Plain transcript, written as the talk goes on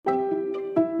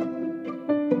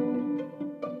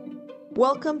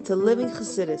Welcome to Living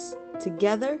Chassidus.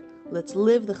 Together, let's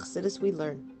live the Chassidus we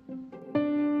learn.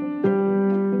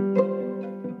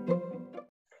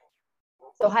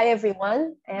 So hi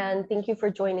everyone, and thank you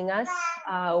for joining us.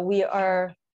 We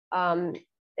are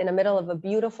in the middle of a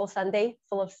beautiful Sunday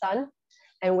full of sun,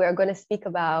 and we're going to speak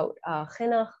about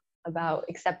chinuch, about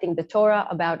accepting the Torah,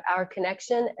 about our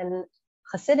connection and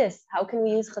Chassidus. How can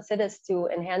we use Chassidus to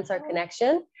enhance our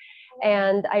connection?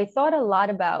 And I thought a lot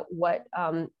about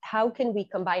how can we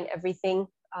combine everything,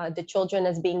 the children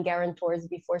as being guarantors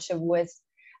before Shavuos.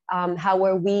 How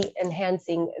are we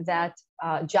enhancing that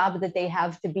job that they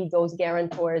have to be those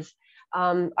guarantors?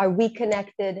 Are we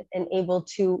connected and able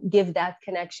to give that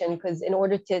connection? Because in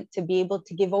order to be able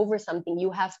to give over something,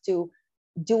 you have to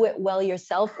do it well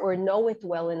yourself or know it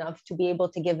well enough to be able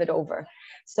to give it over.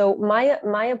 So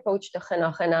my approach to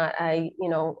chinuch, and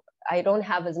I don't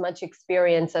have as much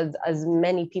experience as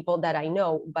many people that I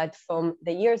know, but from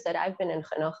the years that I've been in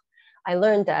chinuch, I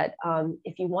learned that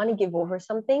if you want to give over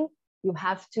something, you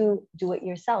have to do it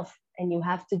yourself, and you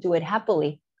have to do it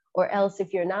happily. Or else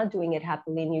if you're not doing it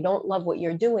happily and you don't love what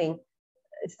you're doing,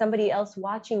 somebody else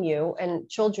watching you, and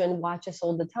children watch us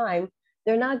all the time,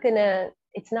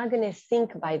 it's not gonna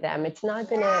sink by them. It's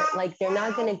not gonna, they're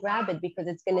not gonna grab it because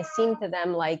it's gonna seem to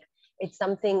them like it's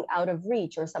something out of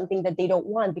reach or something that they don't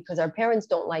want because our parents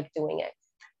don't like doing it.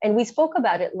 And we spoke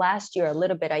about it last year a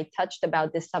little bit. I touched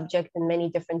about this subject in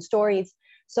many different stories.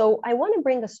 So I want to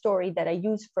bring a story that I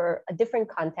use for a different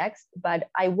context, but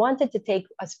I wanted to take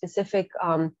a specific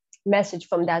message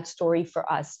from that story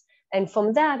for us. And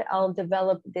from that, I'll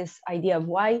develop this idea of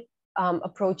why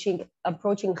approaching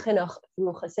chinuch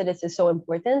through Chassidus is so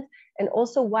important. And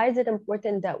also, why is it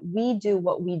important that we do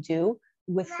what we do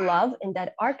with love, and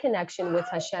that our connection with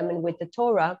Hashem and with the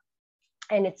Torah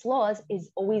and its laws is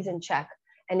always in check,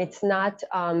 and it's not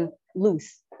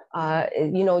loose.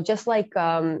 Just like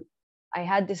I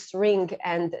had this ring,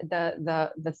 and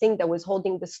the thing that was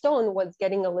holding the stone was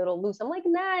getting a little loose. I'm like,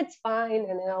 nah, it's fine.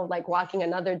 And like walking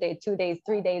another day, 2 days,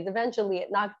 3 days, eventually it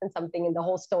knocked on something and the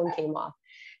whole stone came off.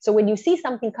 So when you see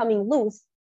something coming loose,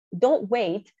 don't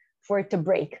wait for it to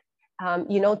break.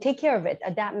 Take care of it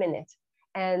at that minute.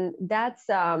 And that's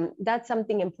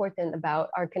something important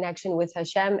about our connection with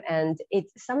Hashem. And it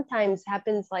sometimes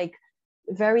happens like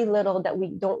very little that we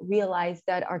don't realize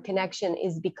that our connection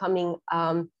is becoming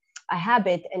a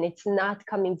habit, and it's not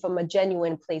coming from a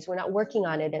genuine place. We're not working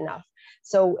on it enough.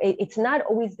 So it's not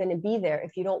always going to be there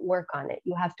if you don't work on it.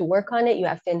 You have to work on it. You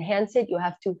have to enhance it. You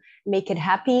have to make it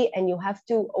happy. And you have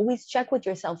to always check with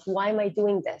yourself, why am I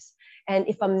doing this? And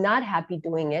if I'm not happy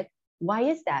doing it, why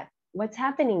is that? What's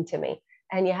happening to me?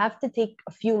 And you have to take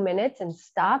a few minutes and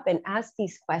stop and ask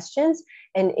these questions.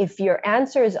 And if your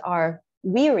answers are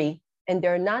weary and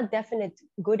they're not definite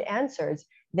good answers,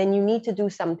 then you need to do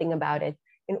something about it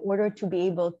in order to be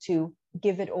able to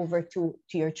give it over to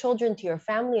your children, to your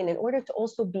family, and in order to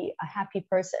also be a happy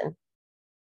person.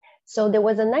 So there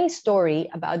was a nice story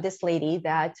about this lady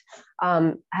that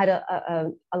had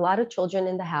a lot of children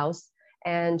in the house,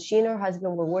 and she and her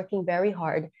husband were working very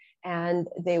hard, and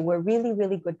they were really,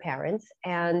 really good parents.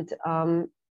 And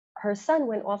her son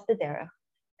went off the derech,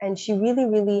 and she really,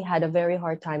 really had a very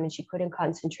hard time, and she couldn't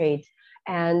concentrate,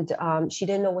 and she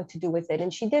didn't know what to do with it.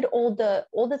 And she did all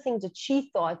the things that she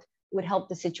thought would help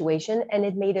the situation, and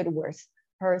it made it worse.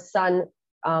 Her son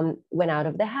went out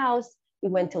of the house. He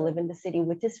went to live in the city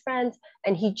with his friends,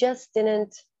 and he just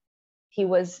didn't.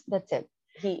 That's it.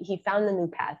 He found a new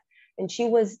path. And she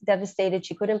was devastated.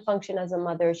 She couldn't function as a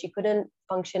mother. She couldn't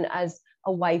function as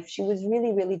a wife. She was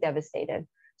really, really devastated.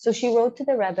 So she wrote to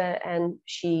the Rebbe, and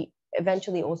she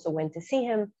eventually also went to see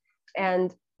him.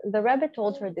 And the Rebbe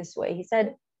told her this way. He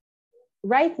said,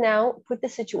 right now, put the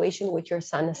situation with your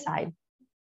son aside.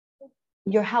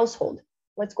 Your household,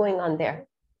 what's going on there?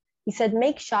 He said,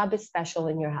 make Shabbos special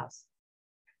in your house.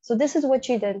 So this is what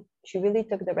she did. She really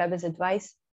took the Rebbe's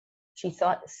advice. She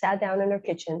sat down in her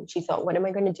kitchen. She thought, what am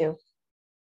I going to do?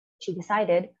 She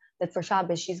decided that for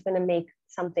Shabbos, she's going to make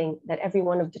something that every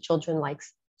one of the children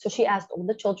likes. So she asked all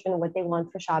the children what they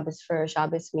want for a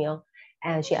Shabbos meal.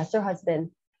 And she asked her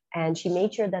husband, and she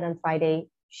made sure that on Friday,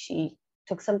 she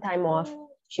took some time off.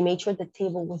 She made sure the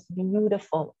table was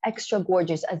beautiful, extra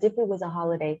gorgeous, as if it was a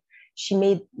holiday. She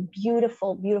made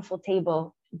beautiful, beautiful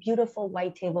table, beautiful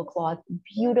white tablecloth,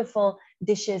 beautiful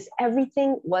dishes.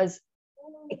 Everything was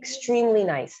extremely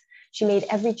nice. She made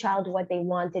every child what they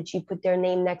wanted. She put their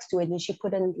name next to it, and she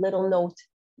put a little note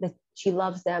that she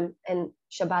loves them and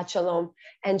Shabbat Shalom.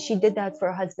 And she did that for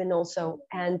her husband also.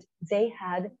 And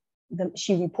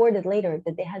she reported later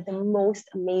that they had the most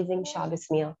amazing Shabbos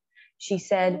meal. She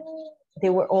said they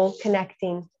were all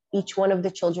connecting. Each one of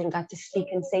the children got to speak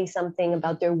and say something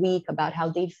about their week, about how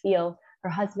they feel. Her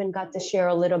husband got to share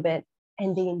a little bit,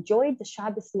 and they enjoyed the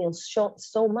Shabbos meal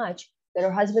so much that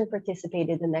her husband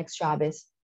participated the next Shabbos.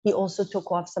 He also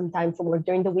took off some time from work.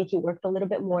 During the week, he worked a little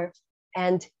bit more,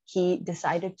 and he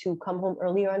decided to come home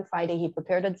earlier on Friday. He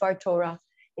prepared a Dvar Torah.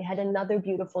 They had another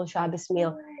beautiful Shabbos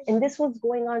meal. And this was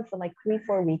going on for like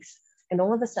 3-4 weeks. And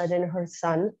all of a sudden, her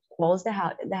son calls the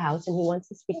house and he wants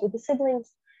to speak with the siblings.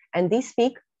 And they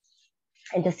speak.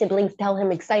 And the siblings tell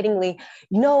him excitingly,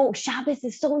 Shabbos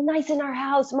is so nice in our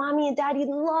house. Mommy and daddy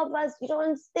love us. You don't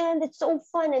understand. It's so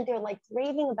fun. And they're like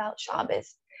raving about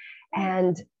Shabbos.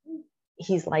 And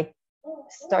he's like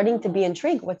starting to be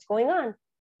intrigued. What's going on?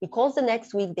 He calls the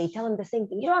next week. They tell him the same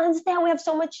thing. You don't understand. We have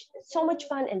so much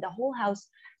fun. And the whole house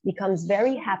becomes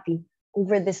very happy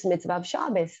over this mitzvah of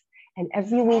Shabbos. And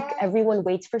every week, everyone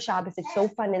waits for Shabbos. It's so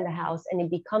fun in the house. And it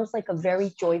becomes like a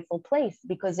very joyful place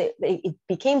because it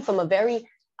became from a very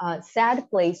sad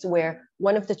place where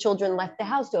one of the children left the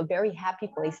house to a very happy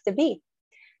place to be.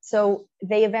 So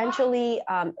they eventually,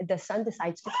 the son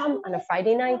decides to come on a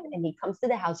Friday night and he comes to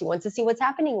the house. He wants to see what's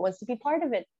happening. He wants to be part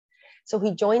of it. So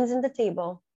he joins in the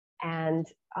table and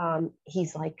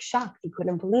he's like shocked. He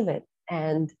couldn't believe it.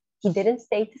 And he didn't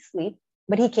stay to sleep.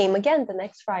 But he came again the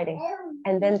next Friday.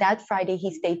 And then that Friday,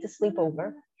 he stayed to sleep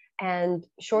over. And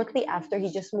shortly after,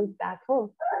 he just moved back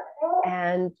home.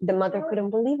 And the mother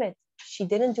couldn't believe it. She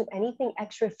didn't do anything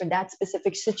extra for that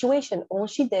specific situation. All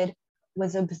she did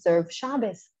was observe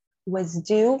Shabbos, was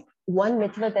do one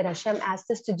mitzvah that Hashem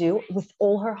asked us to do with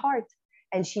all her heart.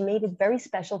 And she made it very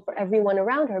special for everyone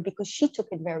around her because she took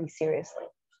it very seriously.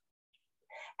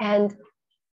 And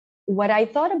what I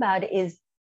thought about is,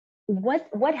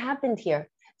 what happened here?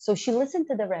 So she listened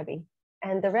to the Rebbe,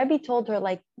 and the Rebbe told her,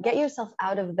 like, get yourself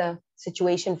out of the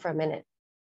situation for a minute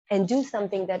and do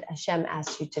something that Hashem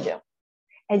asked you to do.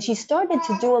 And she started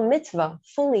to do a mitzvah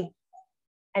fully.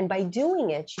 And by doing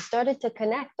it, she started to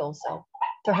connect also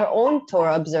to her own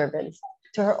Torah observance,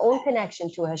 to her own connection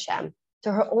to Hashem,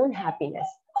 to her own happiness.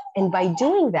 And by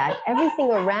doing that, everything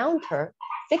around her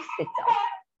fixed itself.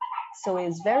 So it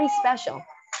was very special.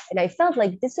 And I felt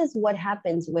like this is what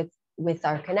happens with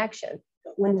our connection.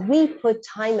 When we put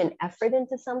time and effort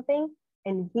into something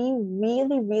and we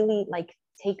really, really like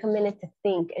take a minute to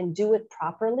think and do it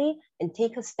properly and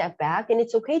take a step back. And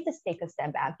it's okay to take a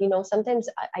step back. Sometimes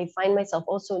I find myself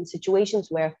also in situations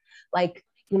where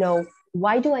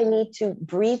why do I need to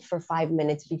breathe for 5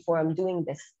 minutes before I'm doing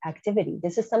this activity?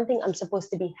 This is something I'm supposed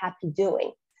to be happy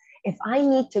doing. If I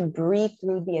need to breathe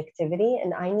through the activity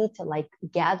and I need to like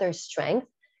gather strength,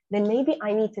 then maybe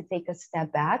I need to take a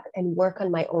step back and work on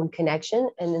my own connection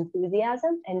and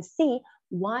enthusiasm and see,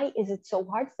 why is it so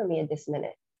hard for me at this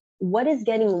minute? What is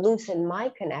getting loose in my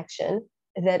connection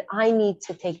that I need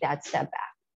to take that step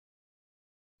back?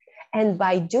 And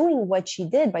by doing what she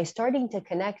did, by starting to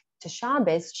connect to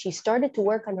Shabbos, she started to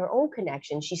work on her own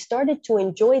connection. She started to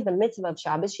enjoy the mitzvah of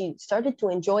Shabbos. She started to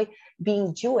enjoy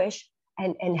being Jewish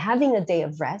and having a day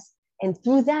of rest. And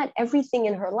through that, everything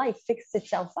in her life fixed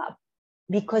itself up.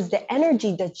 Because the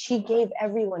energy that she gave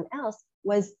everyone else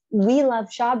was, we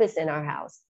love Shabbos in our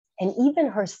house. And even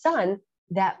her son,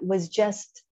 that was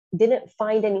just, didn't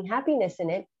find any happiness in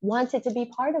it, wanted to be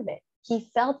part of it. He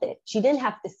felt it. She didn't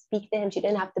have to speak to him. She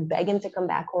didn't have to beg him to come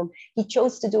back home. He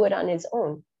chose to do it on his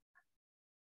own.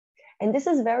 And this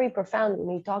is very profound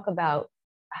when we talk about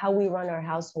how we run our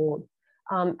household,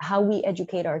 how we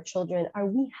educate our children. Are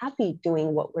we happy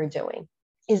doing what we're doing?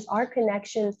 Is our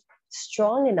connection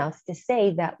strong enough to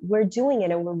say that we're doing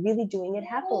it and we're really doing it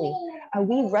happily? Are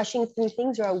we rushing through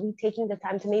things, or are we taking the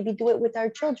time to maybe do it with our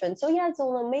children? So yeah,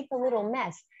 it'll make a little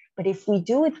mess. But if we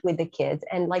do it with the kids,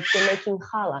 and like you're making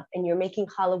challah and you're making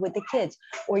challah with the kids,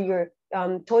 or you're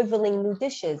toiveling new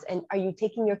dishes, and are you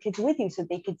taking your kids with you so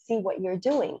they could see what you're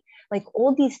doing? Like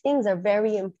all these things are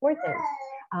very important.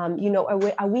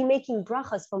 Are we making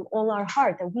brachas from all our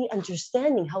heart? Are we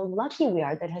understanding how lucky we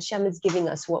are that Hashem is giving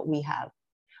us what we have?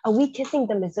 Are we kissing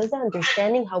the mezuzah,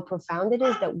 understanding how profound it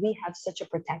is that we have such a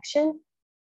protection?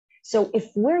 So if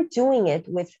we're doing it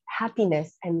with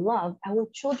happiness and love, our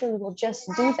children will just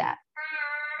do that.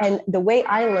 And the way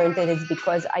I learned it is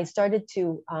because I started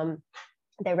to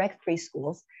direct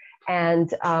preschools. And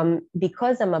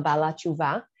because I'm a Balat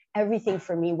Tshuva, everything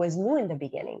for me was new in the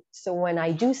beginning. So when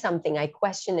I do something, I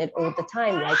question it all the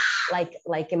time.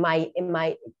 Like, am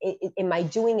I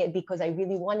doing it because I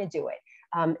really want to do it?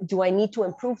 Do I need to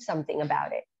improve something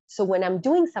about it? So when I'm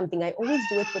doing something, I always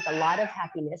do it with a lot of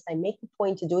happiness. I make a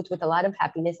point to do it with a lot of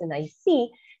happiness. And I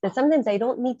see that sometimes I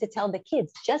don't need to tell the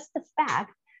kids. Just the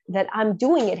fact that I'm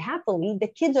doing it happily, the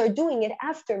kids are doing it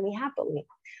after me happily.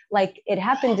 Like it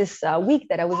happened this week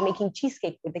that I was making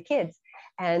cheesecake with the kids.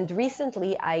 And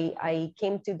recently I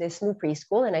came to this new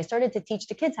preschool and I started to teach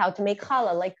the kids how to make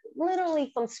challah, like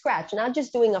literally from scratch, not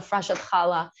just doing a frashat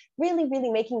challah, really, really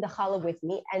making the challah with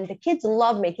me. And the kids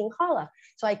love making challah.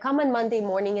 So I come on Monday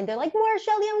morning and they're like, More,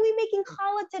 Sheli, are we making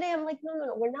challah today? I'm like,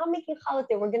 no, we're not making challah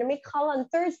today. We're going to make challah on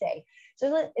Thursday.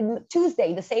 So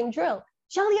Tuesday, the same drill.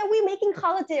 Sheli, are we making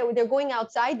challah today? They're going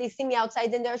outside. They see me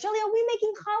outside and they're, Sheli, are we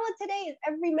making challah today? And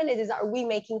every minute is, are we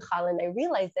making challah? And I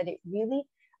realized that it really,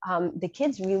 the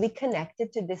kids really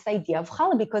connected to this idea of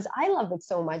challah because I love it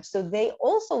so much. So they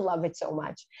also love it so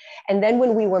much. And then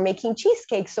when we were making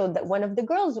cheesecake, so that one of the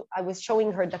girls, I was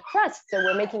showing her the crust. So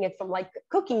we're making it from like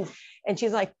cookies. And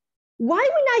she's like, why are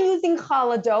we not using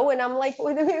challah dough? And I'm like,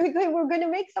 we're going to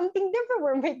make something different.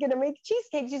 We're going to make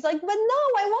cheesecake. She's like, but no,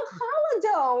 I want challah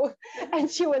dough.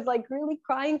 And she was like really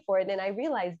crying for it. And I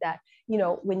realized that, you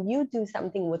know, when you do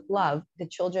something with love, the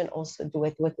children also do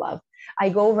it with love. I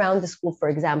go around the school, for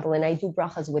example, and I do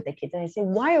brachas with the kids. And I say,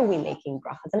 why are we making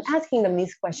brachas? I'm asking them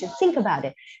these questions. Think about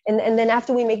it. And then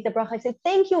after we make the bracha, I say,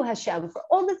 thank you, Hashem, for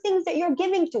all the things that you're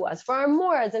giving to us, for our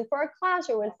moras and for our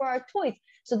classroom and for our toys.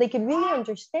 So they could really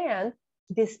understand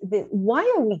this,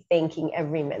 why are we thanking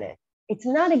every minute? It's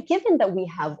not a given that we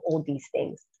have all these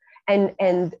things.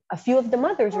 And a few of the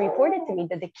mothers reported to me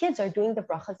that the kids are doing the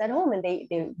brachas at home and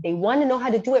they want to know how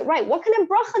to do it right. What kind of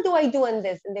bracha do I do on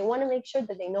this? And they want to make sure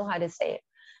that they know how to say it.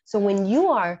 So when you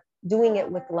are doing it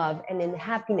with love and in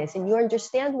happiness and you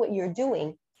understand what you're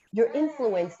doing, you're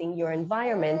influencing your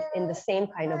environment in the same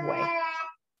kind of way.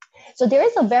 So there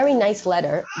is a very nice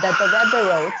letter that the Rebbe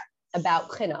wrote about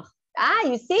chinuch.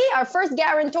 You see, our first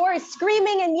guarantor is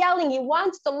screaming and yelling. He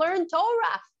wants to learn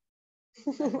Torah.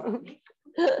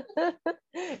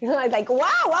 You're like,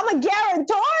 wow, I'm a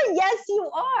guarantor. Yes,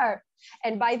 you are.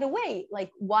 And by the way,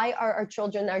 like, why are our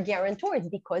children our guarantors?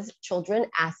 Because children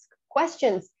ask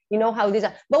questions. You know how these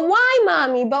are, but why,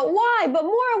 mommy? But why? But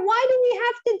more, why do we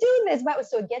have to do this? But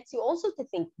so it gets you also to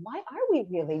think, why are we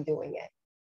really doing it?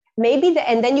 Maybe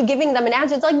and then you're giving them an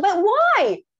answer. It's like, but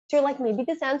why? So you're like, maybe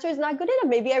this answer is not good enough.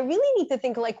 Maybe I really need to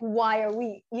think like, why are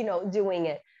we, doing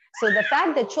it? So the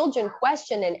fact that children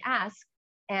question and ask,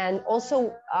 and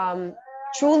also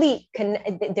truly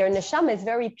their neshama is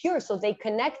very pure, so they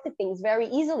connect to things very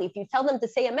easily. If you tell them to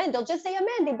say amen, they'll just say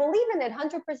amen. They believe in it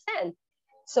 100%.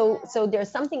 So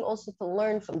there's something also to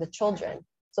learn from the children.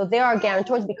 So they are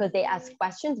guarantors because they ask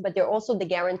questions, but they're also the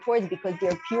guarantors because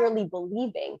they're purely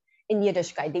believing in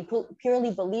Yiddishkeit. They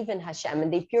purely believe in Hashem,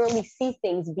 and they purely see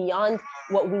things beyond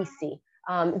what we see.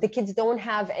 The kids don't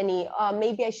have any,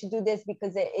 maybe I should do this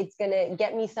because it's going to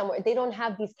get me somewhere. They don't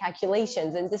have these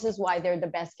calculations. And this is why they're the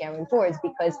best guarantors,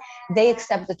 because they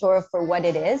accept the Torah for what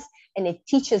it is. And it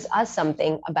teaches us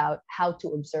something about how to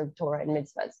observe Torah and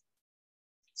mitzvahs.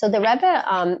 So the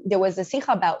Rebbe, there was a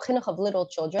sikha about chinuch of little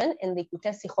children in the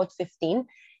Likutei Sichot 15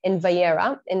 in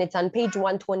Vayera, and it's on page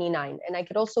 129. And I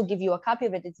could also give you a copy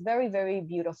of it. It's very, very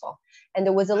beautiful. And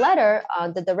there was a letter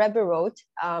that the Rebbe wrote,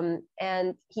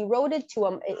 and he wrote it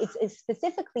to it's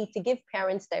specifically to give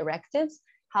parents directives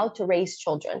how to raise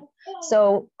children.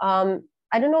 So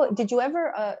I don't know, did you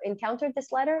ever encounter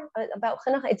this letter about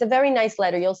chinuch? It's a very nice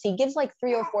letter. You'll see, gives like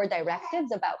 3 or 4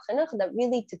 directives about chinuch that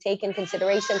really to take in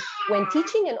consideration when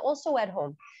teaching and also at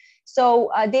home. So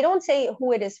they don't say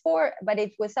who it is for, but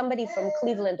it was somebody from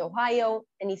Cleveland, Ohio.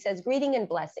 And he says, greeting and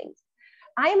blessings.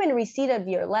 I am in receipt of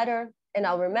your letter, and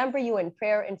I'll remember you in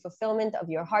prayer in fulfillment of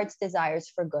your heart's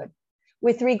desires for good.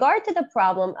 With regard to the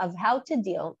problem of how to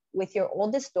deal with your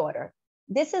oldest daughter,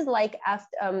 this is like a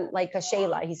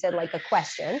Shela, he said, like a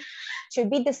question, should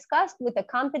be discussed with a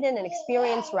competent and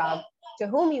experienced Rav to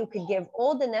whom you could give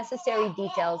all the necessary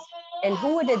details and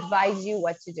who would advise you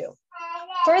what to do.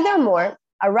 Furthermore,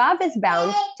 a Rav is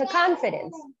bound to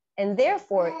confidence, and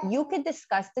therefore you could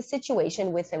discuss the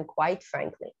situation with him quite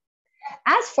frankly.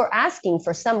 As for asking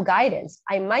for some guidance,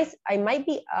 I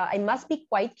must be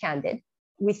quite candid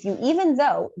with you, even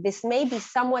though this may be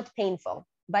somewhat painful,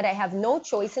 but I have no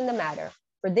choice in the matter,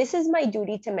 for this is my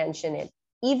duty to mention it,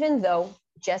 even though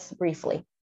just briefly.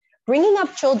 Bringing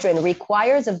up children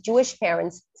requires of Jewish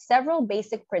parents several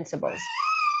basic principles.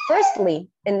 Firstly,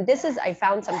 and this is, I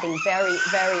found something very,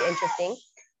 very interesting,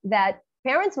 that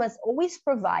parents must always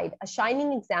provide a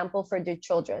shining example for their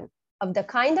children of the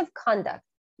kind of conduct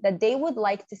that they would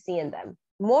like to see in them.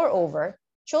 Moreover,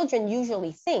 children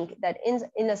usually think that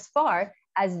in as far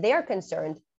as they're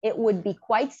concerned, it would be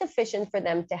quite sufficient for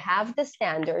them to have the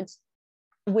standards,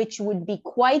 which would be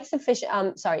quite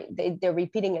sufficient. They're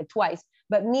repeating it twice,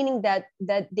 but meaning that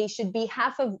they should be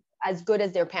half of as good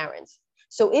as their parents.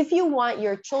 So if you want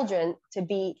your children to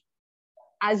be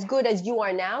as good as you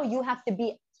are now, you have to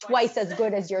be twice as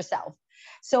good as yourself.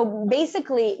 So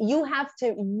basically, you have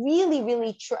to really,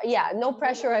 really try. Yeah, no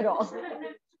pressure at all.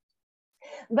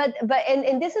 But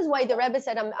this is why the Rebbe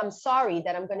said, I'm sorry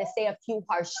that I'm going to say a few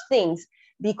harsh things,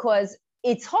 because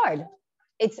it's hard.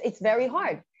 It's very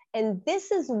hard. And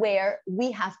this is where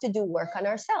we have to do work on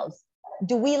ourselves.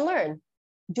 Do we learn?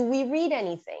 Do we read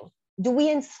anything? Do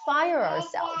we inspire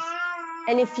ourselves?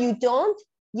 And if you don't,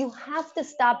 you have to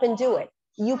stop and do it.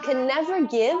 You can never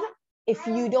give if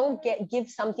you don't give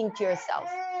something to yourself.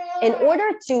 In order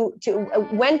to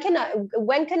when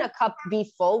can a cup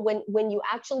be full? When you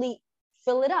actually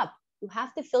fill it up. You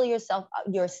have to fill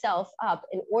yourself up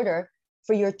in order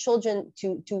for your children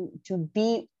to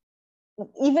be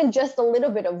even just a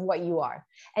little bit of what you are.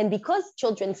 And because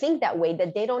children think that way,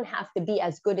 that they don't have to be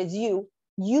as good as you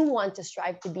want to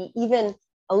strive to be even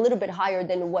a little bit higher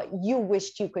than what you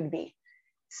wished you could be.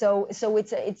 So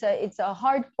it's a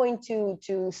hard point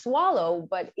to swallow,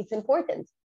 but it's important.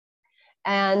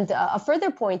 And a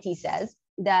further point, he says,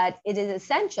 that it is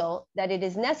essential, that it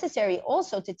is necessary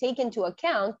also to take into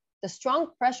account the strong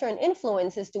pressure and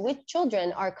influences to which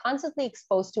children are constantly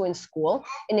exposed to in school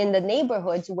and in the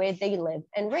neighborhoods where they live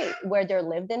and where they're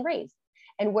lived and raised,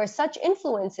 and where such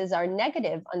influences are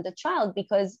negative on the child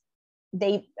because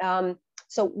they.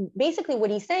 So basically, what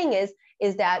he's saying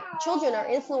is that children are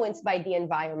influenced by the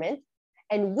environment,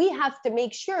 and we have to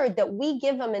make sure that we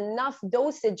give them enough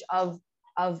dosage of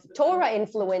Torah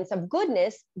influence, of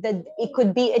goodness, that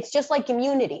it's just like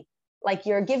immunity, like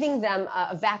you're giving them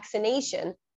a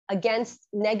vaccination against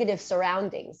negative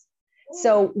surroundings.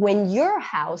 So when your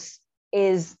house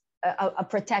is a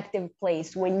protective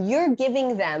place, when you're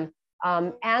giving them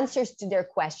answers to their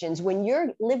questions, when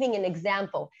you're living an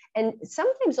example, and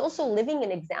sometimes also living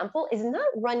an example is not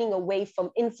running away from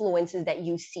influences that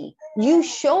you see. You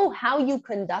show how you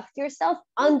conduct yourself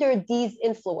under these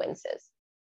influences.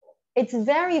 It's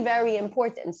very, very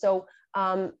important. So,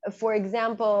 for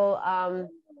example,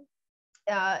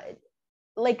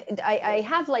 like I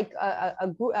have like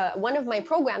one of my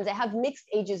programs, I have mixed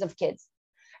ages of kids.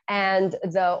 And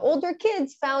the older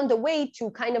kids found a way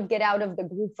to kind of get out of the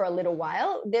group for a little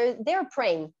while. They're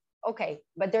praying, okay,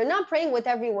 but they're not praying with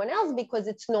everyone else because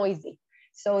it's noisy.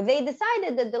 So they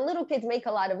decided that the little kids make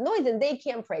a lot of noise and they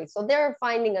can't pray. So they're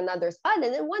finding another spot.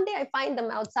 And then one day I find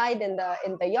them outside in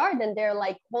the yard, and they're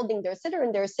like holding their sitter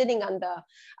and they're sitting on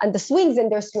the swings and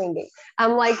they're swinging.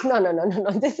 I'm like,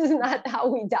 no. This is not how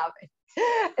we daven.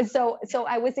 And so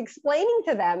I was explaining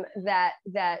to them that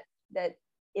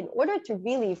in order to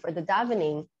really, for the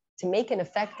davening to make an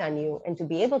effect on you and to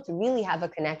be able to really have a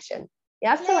connection, you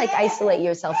have to like isolate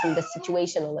yourself from the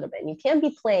situation a little bit. And you can't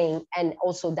be playing and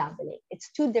also davening.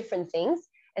 It's two different things,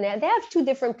 and they have two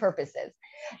different purposes.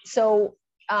 So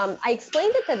I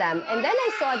explained it to them, and then I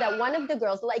saw that one of the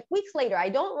girls, like weeks later, I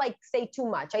don't like say too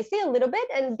much. I say a little bit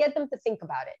and get them to think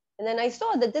about it. And then I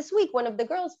saw that this week, one of the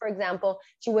girls, for example,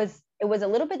 it was a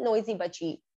little bit noisy, but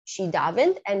she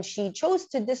davened and she chose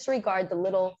to disregard the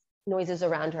little noises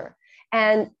around her.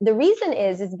 And the reason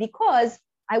is because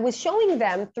I was showing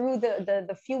them through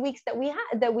the few weeks that we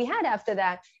had after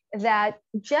that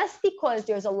just because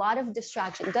there's a lot of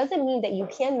distraction doesn't mean that you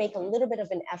can make a little bit of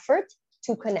an effort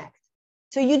to connect.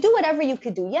 So you do whatever you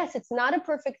could do. Yes, it's not a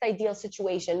perfect ideal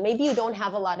situation. Maybe you don't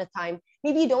have a lot of time.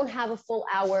 Maybe you don't have a full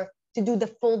hour to do the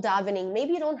full davening.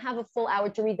 Maybe you don't have a full hour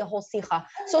to read the whole sikha.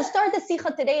 So start the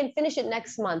sikha today and finish it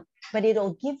next month. But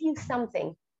it'll give you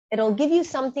something. It'll give you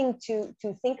something to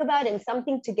think about and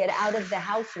something to get out of the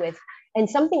house with, and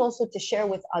something also to share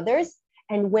with others.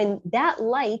 And when that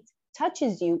light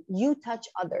touches you, you touch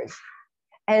others.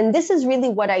 And this is really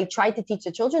what I try to teach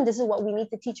the children. This is what we need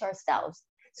to teach ourselves.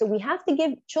 So we have to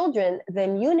give children the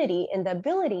immunity and the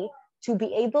ability to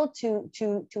be able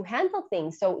to handle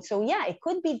things. So yeah, it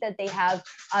could be that they have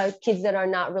kids that are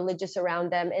not religious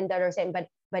around them and that are saying,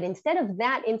 but instead of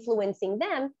that influencing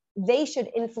them, they should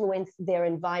influence their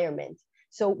environment.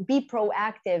 So be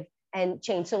proactive and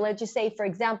change. So let's just say, for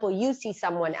example, you see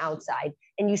someone outside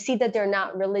and you see that they're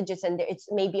not religious and it's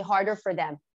maybe harder for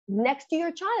them. Next to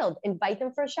your child, invite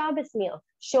them for a Shabbos meal.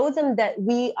 Show them that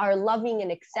we are loving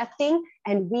and accepting,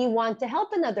 and we want to help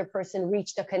another person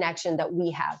reach the connection that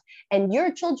we have. And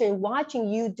your children watching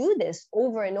you do this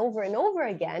over and over and over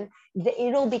again,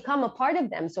 it'll become a part of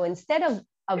them. So instead of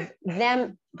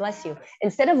them, bless you,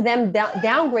 instead of them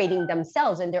downgrading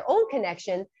themselves and their own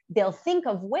connection, they'll think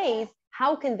of ways,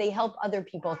 how can they help other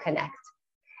people connect?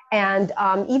 And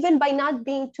even by not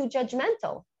being too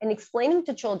judgmental and explaining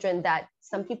to children that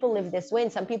some people live this way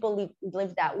and some people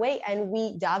live that way. And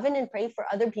we daven and pray for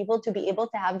other people to be able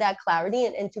to have that clarity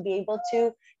and to be able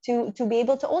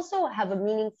to also have a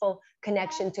meaningful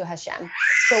connection to Hashem.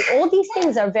 So all these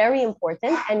things are very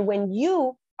important. And when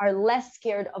you are less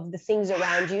scared of the things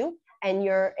around you, and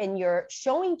you're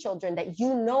showing children that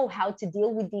you know how to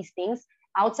deal with these things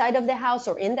outside of the house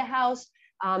or in the house,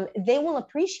 they will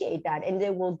appreciate that, and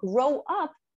they will grow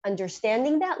up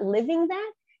understanding that, living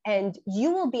that, and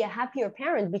you will be a happier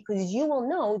parent because you will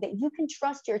know that you can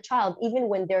trust your child even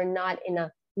when they're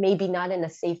maybe not in a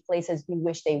safe place as we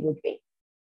wish they would be.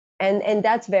 And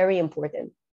that's very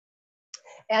important.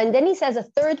 And then he says a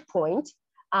third point,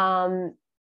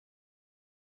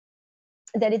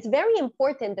 that it's very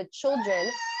important that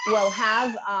children will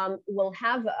have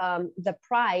the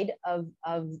pride of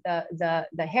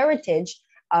the heritage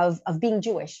of being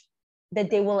Jewish, that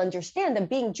they will understand that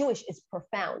being Jewish is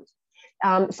profound.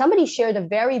 Somebody shared a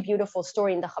very beautiful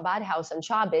story in the Chabad house on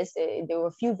Shabbos. There were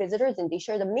a few visitors and they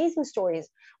shared amazing stories.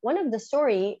 One of the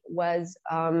story was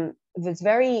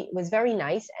very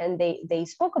nice, and they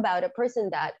spoke about a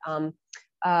person that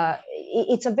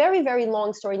it's a very, very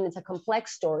long story, and it's a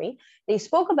complex story. They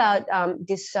spoke about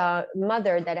this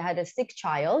mother that had a sick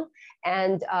child,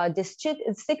 and this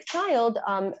sick child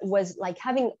was like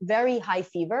having very high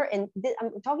fever. And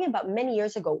I'm talking about many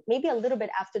years ago, maybe a little bit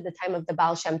after the time of the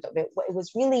Baal Shem Tov. It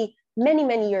was really many,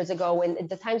 many years ago, and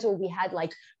the times when we had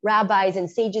like rabbis and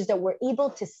sages that were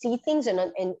able to see things and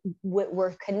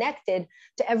were connected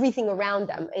to everything around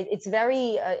them. It's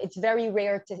very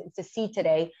rare to see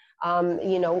today.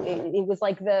 It was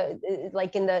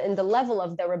like in the level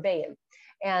of the Rebbeim.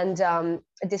 And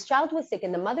this child was sick,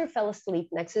 and the mother fell asleep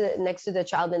next to the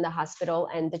child in the hospital,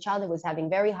 and the child was having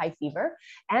very high fever.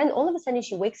 And all of a sudden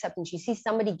she wakes up and she sees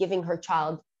somebody giving her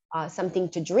child something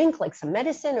to drink, like some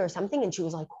medicine or something. And she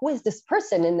was like, who is this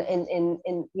person?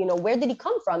 And where did he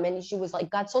come from? And she was like,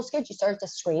 got so scared, she started to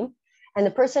scream, and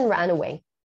the person ran away.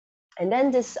 And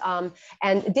then this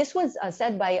was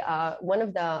said by one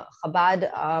of the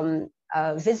Chabad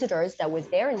visitors that was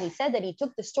there, and he said that he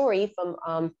took the story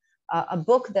from a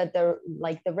book that the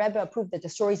Rebbe approved, that the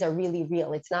stories are really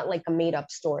real. It's not like a made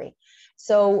up story.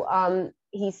 So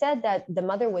he said that the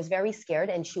mother was very scared,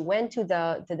 and she went to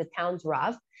the town's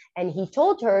Rav, and he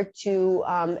told her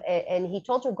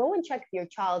go and check if your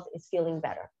child is feeling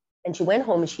better. And she went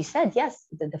home and she said, yes,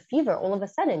 the fever all of a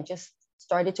sudden just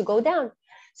started to go down.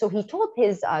 So he told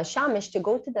his shamish to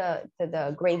go to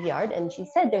the graveyard, and she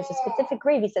said, there's a specific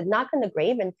grave. He said, knock on the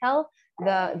grave and tell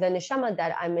the neshama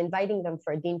that I'm inviting them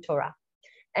for a din Torah.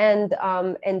 And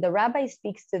the rabbi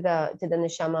speaks to the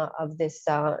neshama of this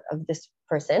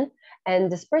person,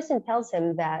 and this person tells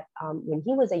him that when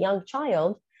he was a young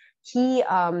child, he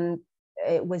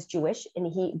was Jewish, and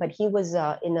he was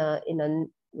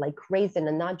raised in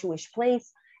a not Jewish place,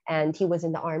 and he was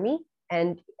in the army.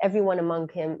 And everyone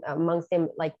amongst him,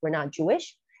 like, were not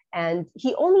Jewish. And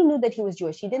he only knew that he was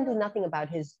Jewish. He didn't do nothing about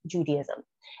his Judaism.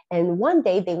 And one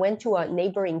day they went to a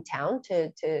neighboring town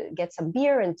to get some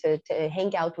beer and to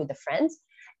hang out with the friends.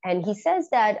 And he says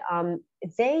that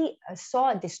they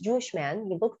saw this Jewish man.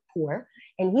 He looked poor,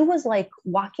 and he was like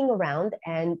walking around,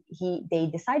 and they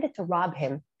decided to rob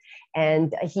him.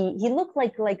 And he looked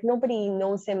like nobody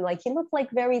knows him. Like, he looked like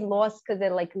very lost, because they're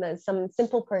like some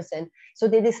simple person. So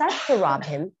they decided to rob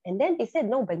him. And then they said,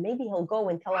 no, but maybe he'll go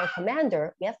and tell our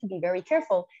commander. We have to be very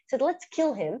careful. He said, let's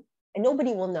kill him and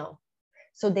nobody will know.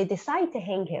 So they decide to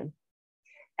hang him.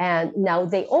 And now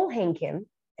they all hang him.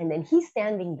 And then he's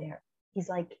standing there. He's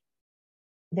like,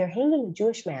 they're hanging a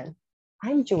Jewish man.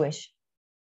 I'm Jewish.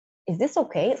 Is this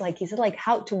okay? Like, he said, like,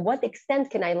 to what extent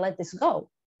can I let this go?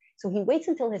 So he waits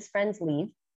until his friends leave,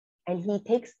 and he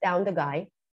takes down the guy,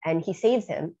 and he saves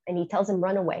him, and he tells him,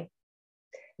 run away.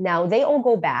 Now they all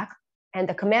go back, and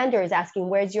the commander is asking,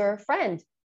 where's your friend?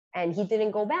 And he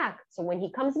didn't go back. So when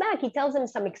he comes back, he tells him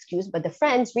some excuse, but the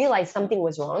friends realized something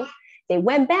was wrong. They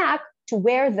went back to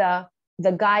where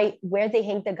where they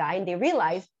hanged the guy, and they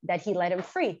realized that he let him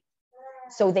free.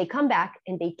 So they come back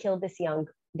and they kill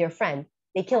their friend.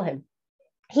 They kill him.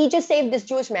 He just saved this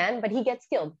Jewish man, but he gets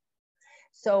killed.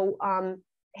 So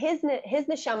his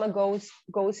neshama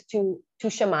goes to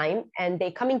Shemaim, and they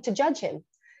coming to judge him.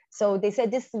 So they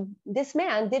said, this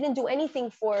man didn't do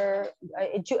anything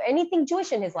anything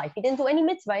Jewish in his life. He didn't do any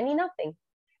mitzvah, any nothing.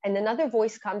 And another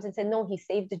voice comes and said, no, he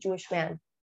saved the Jewish man.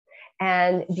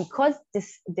 And because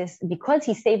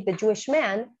he saved the Jewish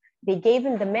man, they gave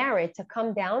him the merit to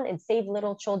come down and save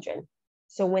little children.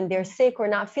 So when they're sick or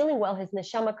not feeling well, his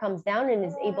neshama comes down and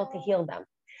is able to heal them.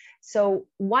 So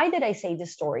why did I say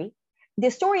this story? The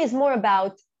story is more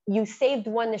about you saved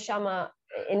one neshama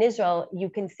in Israel, you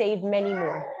can save many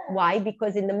more. Why?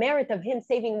 Because in the merit of him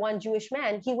saving one Jewish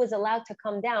man, he was allowed to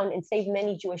come down and save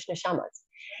many Jewish neshamas.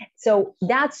 So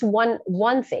that's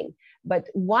one thing. But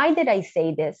why did I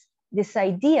say this? This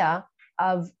idea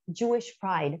of Jewish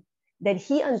pride, that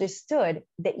he understood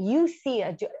that you see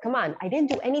come on, I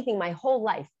didn't do anything my whole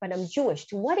life, but I'm Jewish.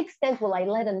 To what extent will I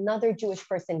let another Jewish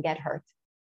person get hurt?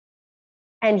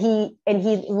 And he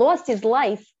lost his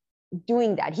life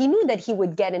doing that. He knew that he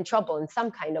would get in trouble in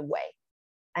some kind of way.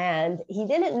 And he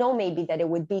didn't know maybe that it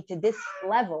would be to this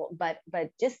level, but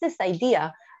just this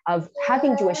idea of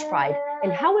having Jewish pride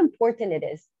and how important it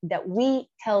is that we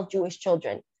tell Jewish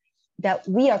children that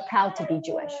we are proud to be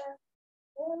Jewish,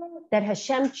 that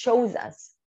Hashem chose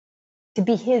us to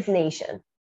be his nation,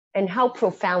 and how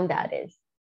profound that is.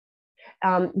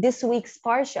 This week's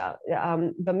Parsha,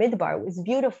 Bamidbar, was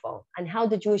beautiful, and how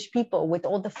the Jewish people with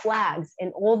all the flags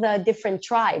and all the different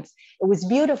tribes, it was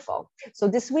beautiful. So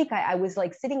this week I was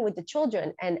like sitting with the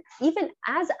children, and even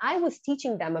as I was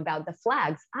teaching them about the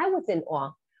flags, I was in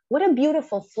awe. What a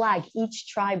beautiful flag each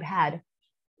tribe had.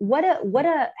 What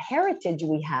a heritage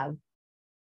we have.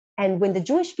 And when the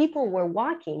Jewish people were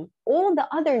walking, all the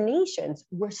other nations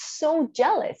were so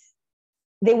jealous.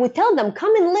 They would tell them,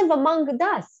 come and live among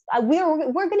us.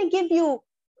 We're going to give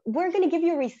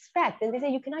you respect. And they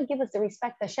say, you cannot give us the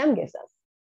respect Hashem gives us.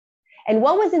 And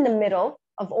what was in the middle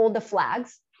of all the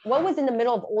flags? What was in the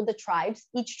middle of all the tribes?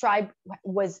 Each tribe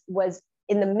was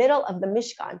in the middle of the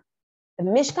Mishkan. The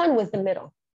Mishkan was the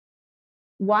middle.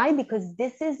 Why? Because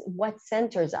this is what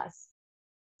centers us.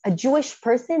 A Jewish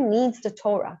person needs the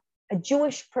Torah. A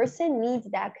Jewish person needs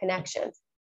that connection.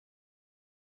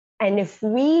 And if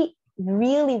we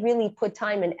really, really put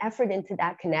time and effort into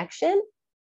that connection,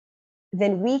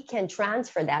 then we can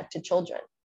transfer that to children.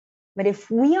 But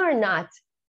if we are not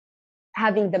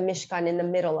having the Mishkan in the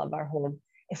middle of our home,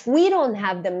 if we don't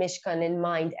have the Mishkan in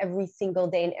mind every single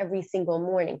day and every single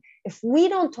morning, if we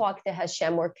don't talk to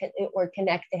Hashem or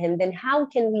connect to him, then how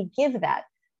can we give that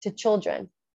to children?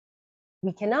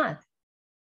 We cannot.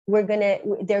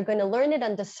 They're gonna learn it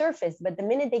on the surface, but the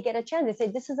minute they get a chance, they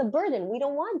say, this is a burden, we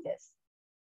don't want this.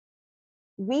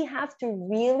 We have to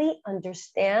really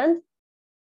understand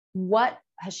what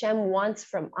Hashem wants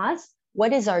from us.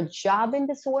 What is our job in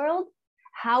this world?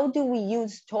 How do we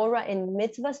use Torah and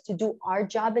mitzvahs to do our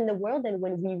job in the world? And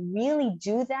when we really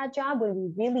do that job, when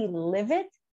we really live it,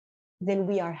 then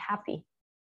we are happy.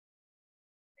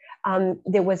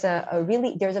 There's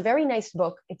a very nice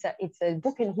book. It's a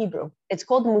book in Hebrew. It's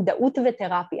called Muda'ut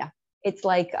V'Terapia. It's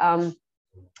like,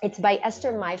 it's by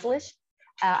Esther Meislish.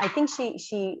 I think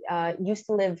she used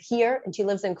to live here, and she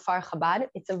lives in Kfar Chabad.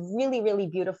 It's a really, really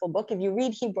beautiful book. If you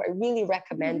read Hebrew, I really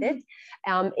recommend it.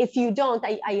 If you don't,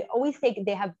 I always say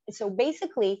so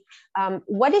basically,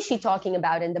 what is she talking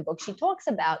about in the book? She talks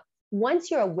about once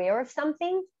you're aware of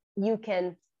something, you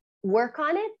can work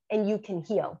on it and you can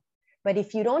heal. But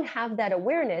if you don't have that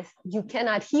awareness, you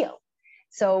cannot heal.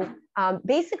 So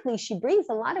basically, she brings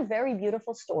a lot of very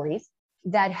beautiful stories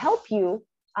that help you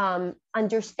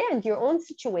understand your own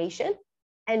situation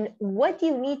and what do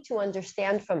you need to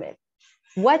understand from it.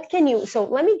 So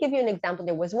let me give you an example.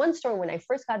 There was one story when I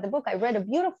first got the book, I read a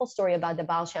beautiful story about the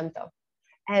Baal Shem Tov.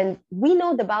 And we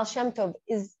know the Baal Shem Tov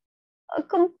is a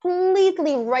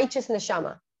completely righteous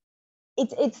neshama.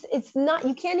 It's not,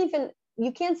 you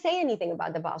can't say anything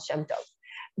about the Baal Shem Tov.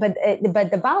 But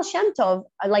the Baal Shem Tov,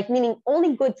 like meaning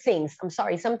only good things. I'm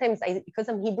sorry, sometimes because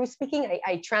I'm Hebrew speaking,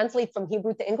 I translate from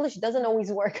Hebrew to English. It doesn't always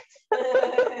work.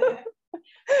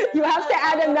 You have to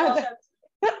add another.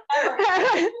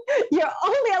 You're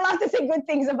only allowed to say good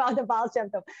things about the Baal Shem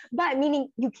Tov. But meaning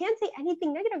you can't say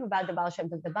anything negative about the Baal Shem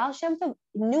Tov. The Baal Shem Tov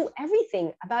knew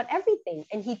everything about everything.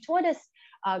 And he taught us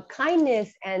kindness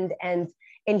and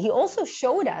he also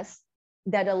showed us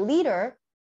that a leader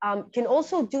can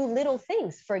also do little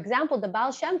things. For example, the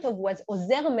Baal Shem Tov was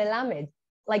Ozer Melamed,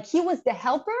 like he was the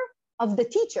helper of the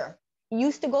teacher. He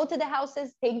used to go to the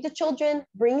houses, take the children,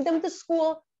 bring them to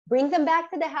school, bring them back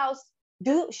to the house,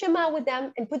 do Shema with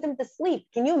them, and put them to sleep.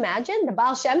 Can you imagine the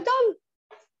Baal Shem Tov?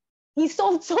 He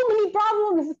solved so many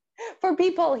problems for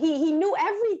people. He knew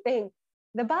everything.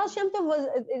 The Baal Shem Tov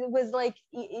was like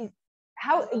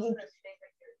how.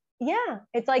 Yeah,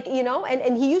 it's like,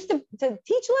 and he used to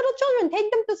teach little children,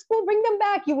 take them to school, bring them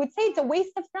back. You would say it's a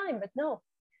waste of time, but no.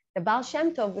 The Baal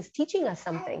Shem Tov was teaching us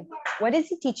something. What is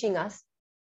he teaching us?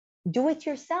 Do it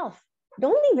yourself.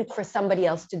 Don't leave it for somebody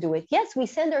else to do it. Yes, we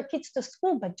send our kids to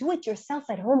school, but do it yourself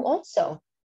at home also.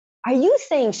 Are you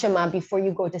saying Shema before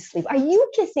you go to sleep? Are you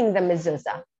kissing the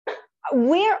mezuzah?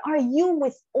 Where are you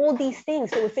with all these things?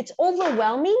 So if it's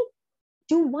overwhelming,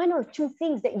 do one or two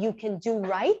things that you can do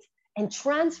right and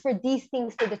transfer these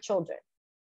things to the children.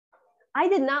 I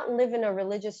did not live in a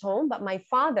religious home, but my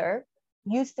father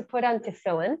used to put on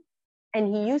tefillin and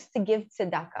he used to give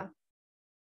tzedakah.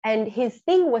 And his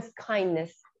thing was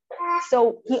kindness. So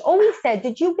he always said,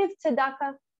 did you give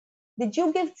tzedakah? Did you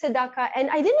give tzedakah? And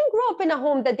I didn't grow up in a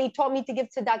home that they taught me to give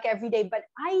tzedakah every day, but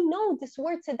I know this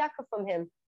word tzedakah from him.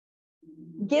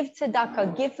 Give tzedakah,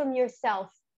 give from yourself.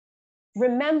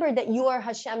 Remember that you are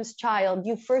Hashem's child.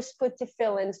 You first put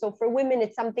tefillin. So for women,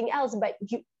 it's something else. But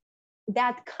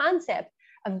that concept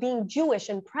of being Jewish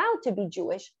and proud to be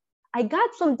Jewish, I got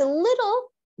from the little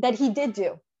that he did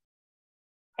do.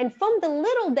 And from the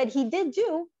little that he did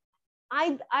do,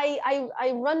 I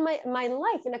run my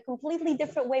life in a completely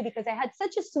different way because I had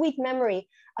such a sweet memory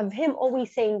of him always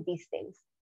saying these things.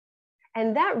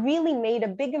 And that really made a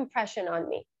big impression on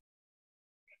me.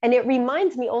 And it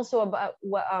reminds me also about,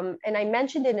 and I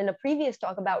mentioned it in a previous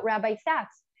talk about Rabbi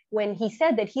Sachs, when he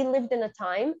said that he lived in a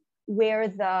time where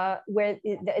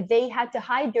they had to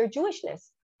hide their Jewishness.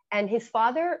 And his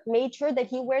father made sure that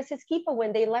he wears his kippah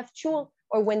when they left shul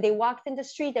or when they walked in the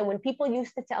street. And when people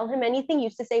used to tell him anything, he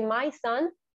used to say, my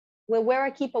son will wear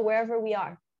a kippah wherever we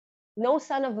are. No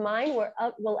son of mine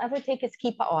will ever take his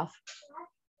kippah off.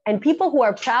 And people who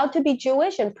are proud to be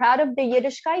Jewish and proud of their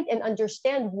Yiddishkeit and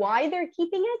understand why they're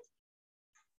keeping it,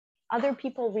 other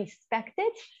people respect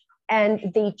it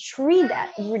and they treat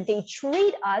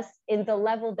us in the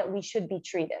level that we should be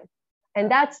treated. And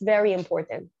that's very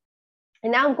important.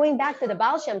 And now I'm going back to the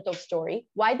Baal Shem Tov story.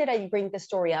 Why did I bring this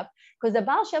story up? Because the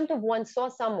Baal Shem Tov once saw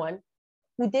someone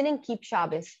who didn't keep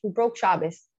Shabbos, who broke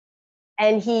Shabbos.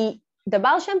 And the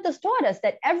Baal Shem Tov taught us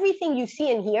that everything you see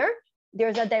and hear,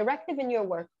 there's a directive in your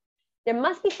work. There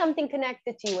must be something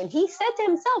connected to you. And he said to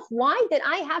himself, why did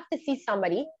I have to see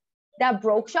somebody that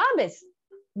broke Shabbos?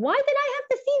 Why did I have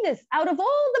to see this? Out of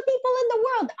all the people in the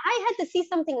world, I had to see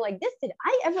something like this. Did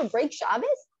I ever break Shabbos?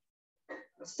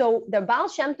 So the Baal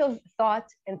Shem Tov thought,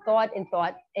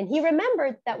 and he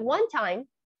remembered that one time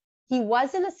he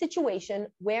was in a situation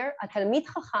where a Talmid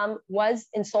Chacham was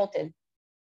insulted.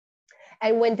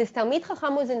 And when this Talmid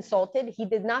Chacham was insulted, he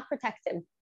did not protect him.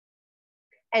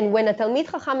 And when a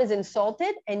Talmid Chacham is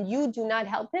insulted and you do not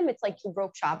help him, it's like you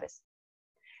broke Shabbos.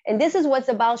 And this is what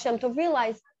the Baal Shem Tov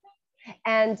realized.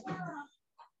 And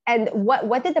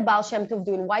what did the Baal Shem Tov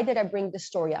do? And why did I bring this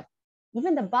story up?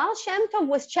 Even the Baal Shem Tov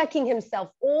was checking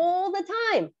himself all the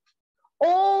time.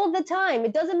 All the time.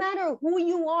 It doesn't matter who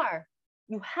you are.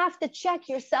 You have to check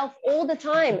yourself all the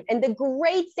time. And the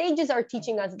great sages are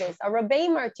teaching us this. Our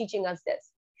Rabbeim are teaching us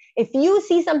this. If you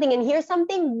see something and hear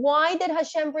something, why did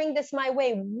Hashem bring this my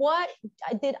way? What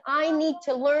did I need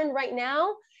to learn right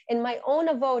now in my own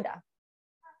avoda?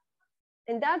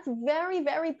 And that's very,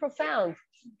 very profound.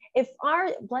 If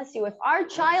our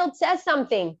child says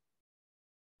something,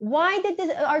 why did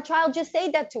our child just say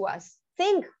that to us?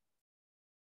 Think.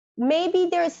 Maybe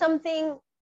there's something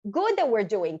good that we're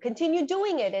doing. Continue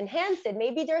doing it. Enhance it.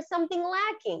 Maybe there's something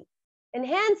lacking.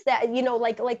 Enhance that.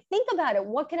 Like think about it.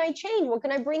 What can I change? What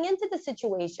can I bring into the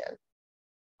situation?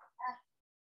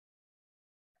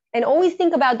 And always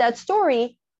think about that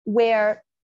story where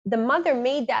the mother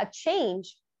made that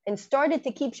change and started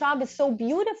to keep Shabbos so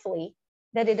beautifully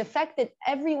that it affected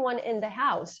everyone in the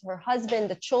house, her husband,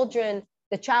 the children,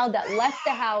 the child that left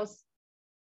the house.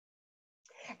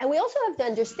 And we also have to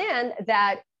understand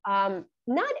that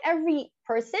not every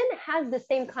person has the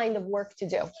same kind of work to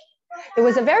do. There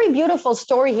was a very beautiful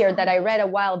story here that I read a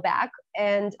while back,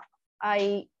 and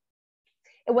I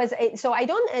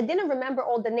didn't remember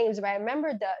all the names, but I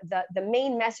remember the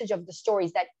main message of the story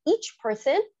is that each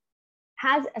person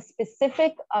has a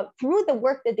specific, through the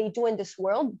work that they do in this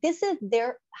world, this is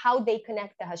how they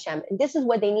connect to Hashem. And this is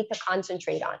what they need to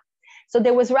concentrate on. So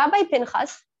there was Rabbi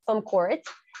Pinchas from Koret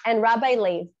and Rabbi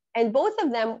Lev, and both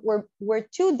of them were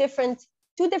two different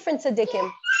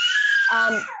tzaddikim.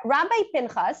 Rabbi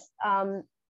Pinchas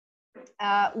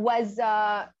was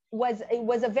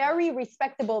a very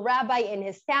respectable rabbi in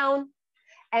his town,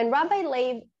 and Rabbi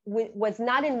Lev was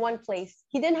not in one place.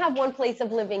 He didn't have one place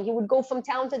of living. He would go from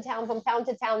town to town,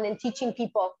 and teaching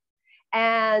people.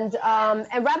 And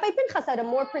Rabbi Pinchas had a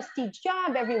more prestige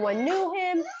job. Everyone knew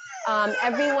him.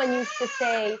 Everyone used to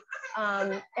say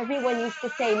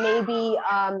maybe,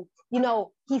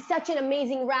 he's such an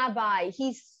amazing rabbi.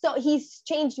 He's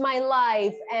changed my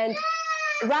life. And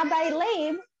Rabbi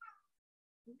Lev,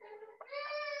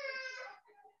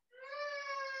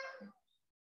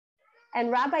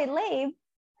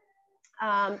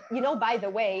 by the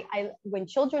way, when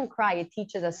children cry, it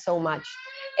teaches us so much.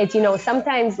 It's,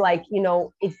 sometimes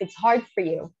if it's hard for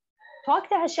you, talk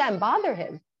to Hashem, bother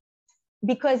him.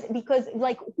 because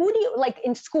like, who do you, like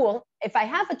in school, if I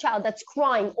have a child that's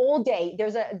crying all day,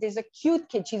 there's a cute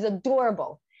kid, she's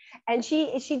adorable, and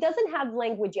she doesn't have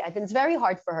language yet, and it's very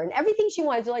hard for her, and everything she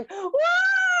wants, like, wah!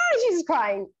 She's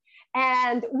crying,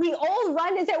 and we all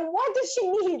run and say, what does she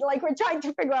need? Like, we're trying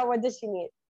to figure out what does she need.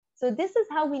 So this is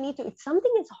how we need to, if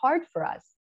something is hard for us,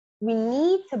 we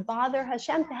need to bother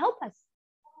Hashem to help us.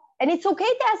 And it's okay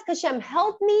to ask Hashem,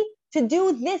 help me to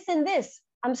do this and this.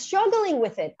 I'm struggling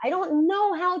with it. I don't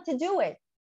know how to do it.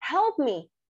 Help me.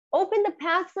 Open the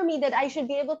path for me that I should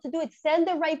be able to do it. Send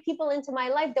the right people into my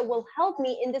life that will help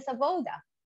me in this avoda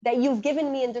that you've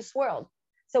given me in this world.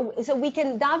 So we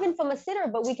can daven from a sitter,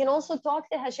 but we can also talk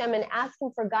to Hashem and ask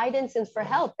him for guidance and for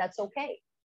help. That's okay.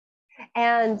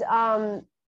 And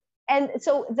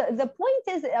so the point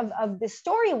is of the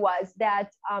story was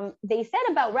that they said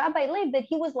about Rabbi Leib that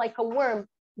he was like a worm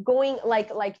going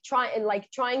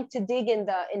trying to dig in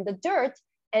the dirt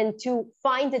and to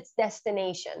find its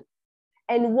destination.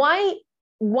 And why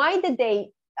did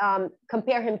they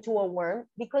compare him to a worm?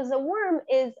 Because a worm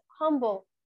is humble.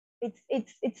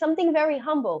 It's something very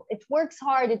humble. It works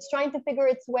hard. It's trying to figure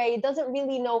its way. It doesn't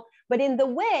really know, but in the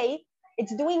way,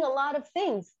 it's doing a lot of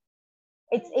things.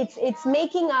 It's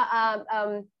making not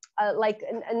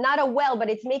a well, but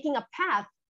it's making a path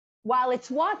while it's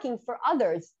walking for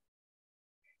others.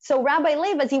 So Rabbi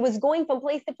Leib, as he was going from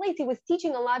place to place, he was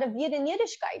teaching a lot of Yid and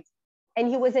Yiddishkeit, and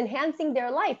he was enhancing their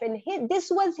life. And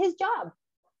this was his job.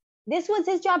 This was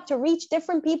his job, to reach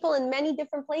different people in many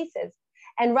different places.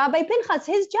 And Rabbi Pinchas,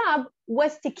 his job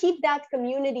was to keep that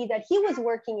community that he was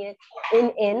working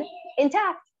in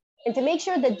intact, and to make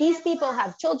sure that these people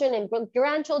have children and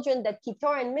grandchildren that keep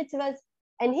Torah and mitzvahs.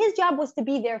 And his job was to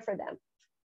be there for them.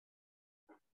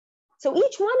 So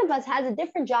each one of us has a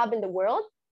different job in the world.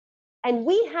 And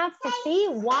we have to see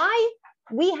why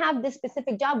we have this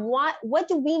specific job. What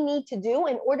do we need to do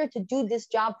in order to do this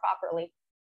job properly?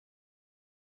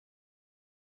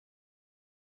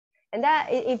 And that,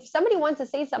 if somebody wants to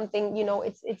say something,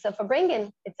 it's a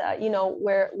farbrengen. It's a,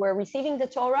 we're receiving the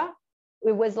Torah.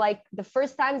 It was like the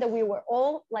first time that we were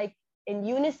all like in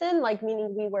unison, like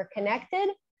meaning we were connected.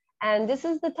 And this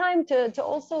is the time to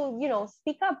also,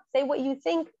 speak up, say what you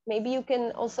think. Maybe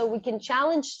we can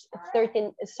challenge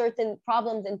certain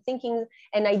problems and thinking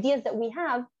and ideas that we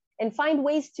have, and find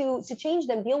ways to change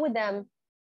them, deal with them.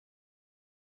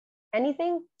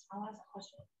 Anything? I'll ask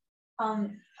a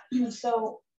question.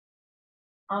 So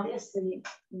obviously,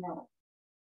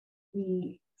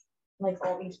 we, like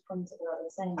all these points that we're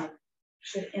always saying, like,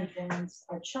 should influence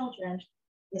our children.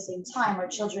 At the same time, our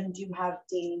children do have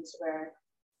days where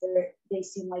they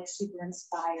seem like super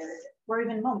inspired, or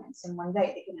even moments in one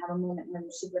day. They can have a moment when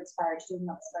they're super inspired to do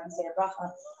mitzvah and say a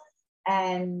bracha,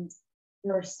 and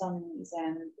for some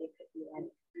reason they could be like,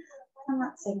 I'm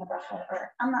not saying a bracha,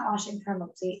 or I'm not washing her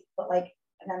muktzah, but like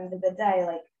at the end of the day,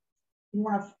 like, you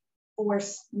want to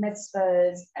force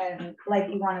mitzvahs, and like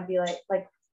you want to be like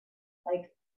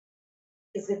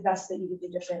is it best that you could do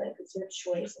differently? Like, it's your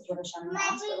choice. It's what Hashem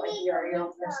wants, but like you're your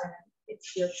own person.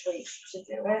 It's your choice to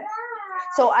do it.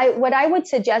 So what I would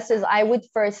suggest is I would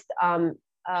first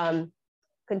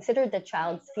consider the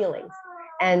child's feelings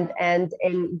and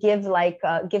give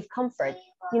comfort.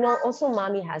 Also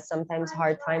mommy has sometimes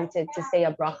hard time to say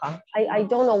a bracha. I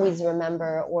don't always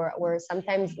remember, or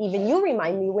sometimes even you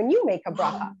remind me when you make a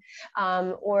bracha.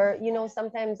 Or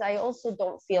sometimes I also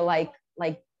don't feel like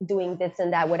doing this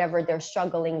and that, whatever they're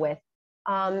struggling with.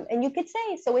 And you could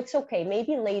say, so it's okay.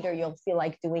 Maybe later you'll feel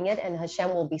like doing it, and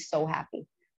Hashem will be so happy.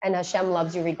 And Hashem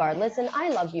loves you regardless, and I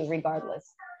love you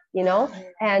regardless,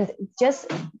 and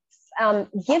just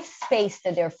give space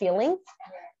to their feelings,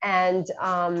 and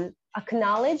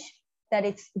acknowledge that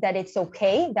it's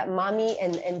okay that mommy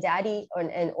and daddy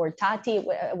or tati,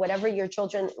 whatever your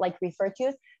children like refer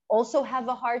to, also have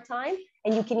a hard time.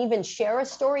 And you can even share a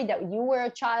story that you were a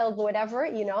child, whatever,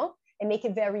 and make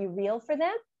it very real for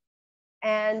them.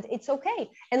 And it's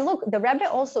okay. And look, the Rebbe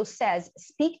also says,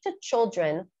 speak to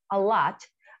children a lot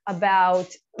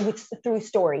through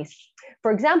stories.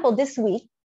 For example, this week,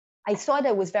 I saw that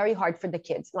it was very hard for the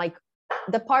kids. Like,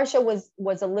 the parsha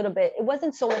was a little bit, it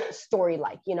wasn't so much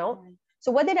story-like,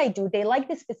 So what did I do? They like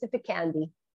this specific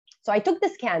candy. So I took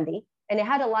this candy, and it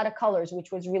had a lot of colors,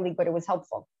 which was really good. It was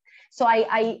helpful. So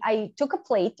I took a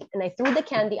plate, and I threw the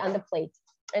candy on the plate.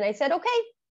 And I said, okay,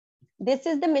 this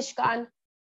is the Mishkan.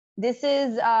 This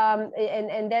is,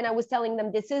 and then I was telling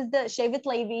them, this is the Shevet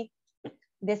Levi.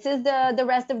 This is the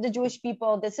rest of the Jewish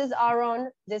people. This is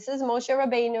Aaron. This is Moshe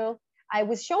Rabbeinu. I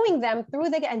was showing them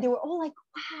and they were all like,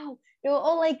 wow. They were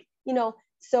all like,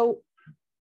 So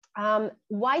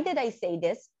why did I say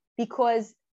this?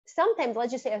 Because sometimes,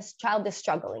 let's just say a child is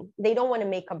struggling. They don't want to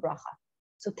make a bracha.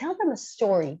 So tell them a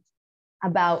story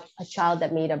about a child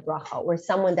that made a bracha or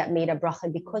someone that made a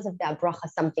bracha. Because of that bracha,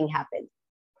 something happened.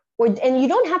 And you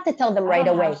don't have to tell them right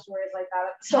away. Stories like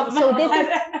that. So this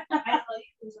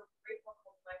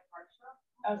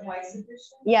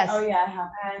is yes. Oh yeah, I have.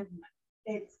 And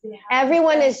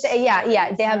everyone is they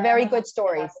have very good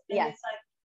stories. Yes. It's like,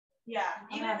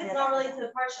 even if it's not related to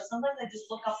the parsha, sometimes I just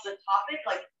look up the topic,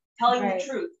 like telling the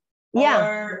truth.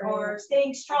 Or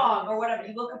staying strong or whatever.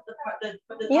 You look up the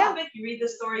topic, you read the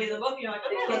story of the book, you're like,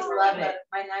 okay, kids love it.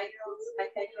 My 10-year-old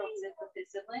sits with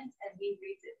his siblings and he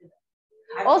reads it to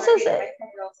them. Also, my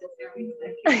 10-year-old sits there reads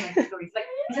the stories. Like,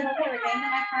 he said, okay, we're getting to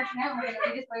my part now. We're going to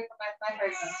read this story from my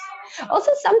person.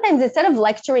 Also, sometimes instead of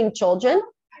lecturing children,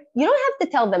 you don't have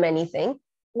to tell them anything.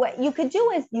 What you could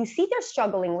do is you see they're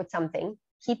struggling with something,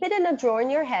 keep it in a drawer in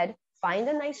your head, find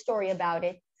a nice story about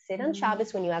it, sit on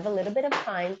Shabbos when you have a little bit of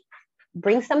time,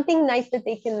 bring something nice that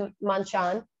they can munch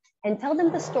on, and tell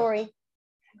them the story.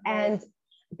 And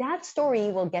that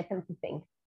story will get them to think.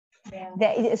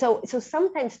 Yeah. So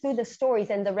sometimes through the stories,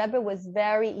 and the Rebbe was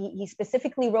he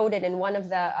specifically wrote it in one of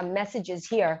the messages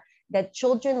here, that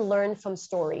children learn from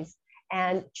stories.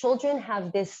 And children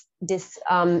have this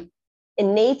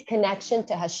innate connection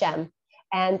to Hashem,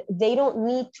 and they don't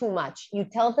need too much. You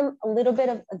tell them a little bit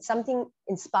of something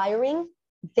inspiring,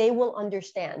 they will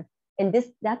understand. And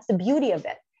that's the beauty of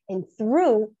it. And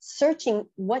through searching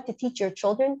what to teach your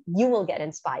children, you will get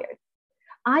inspired.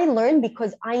 I learn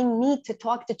because I need to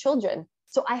talk to children.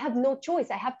 So I have no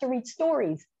choice. I have to read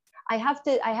stories. I have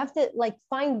to like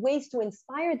find ways to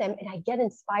inspire them, and I get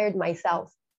inspired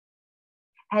myself.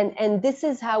 And this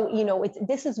is how,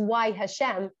 this is why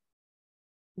Hashem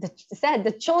said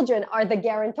the children are the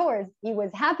guarantors. He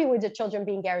was happy with the children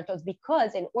being guarantors,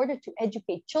 because in order to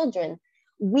educate children,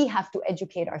 we have to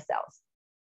educate ourselves.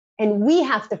 And we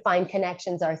have to find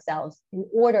connections ourselves in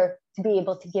order to be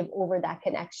able to give over that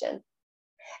connection.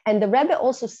 And the Rebbe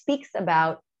also speaks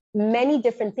about many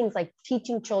different things, like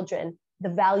teaching children the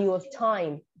value of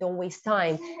time, don't waste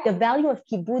time, the value of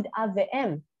kibud av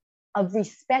ve'em, of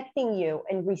respecting you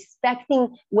and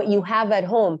respecting what you have at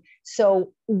home.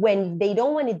 So when they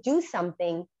don't want to do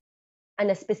something at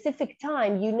a specific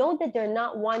time, you know that they're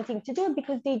not wanting to do it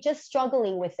because they're just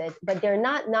struggling with it, but they're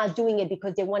not doing it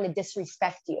because they want to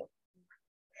disrespect you.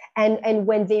 And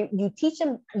when you teach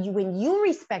them, when you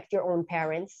respect your own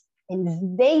parents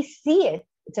and they see it,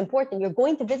 it's important. You're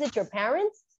going to visit your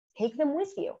parents, take them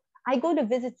with you. I go to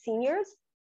visit seniors,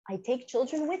 I take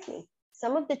children with me.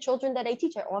 Some of the children that I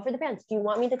teach, I offer the parents, do you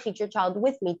want me to take your child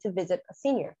with me to visit a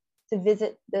senior, to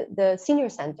visit the senior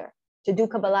center, to do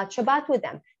Kabbalat Shabbat with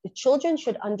them? The children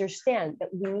should understand that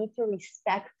we need to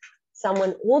respect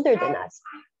someone older than us.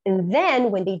 And then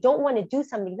when they don't want to do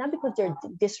something, not because they're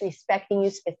disrespecting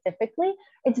you specifically,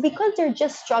 it's because they're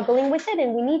just struggling with it,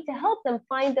 and we need to help them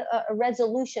find a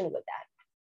resolution with that.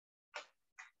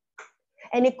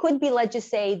 And it could be, let's just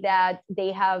say that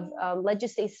they have, let's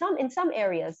just say in some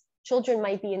areas, children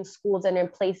might be in schools and in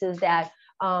places that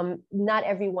not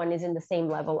everyone is in the same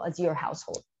level as your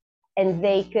household. And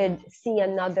they could see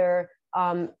another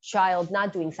child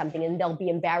not doing something, and they'll be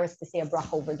embarrassed to say a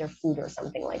bracha over their food or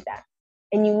something like that.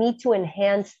 And you need to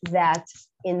enhance that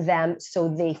in them so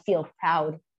they feel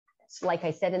proud. So like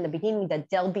I said in the beginning, that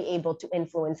they'll be able to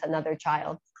influence another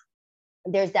child.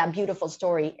 There's that beautiful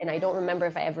story, and I don't remember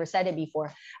if I ever said it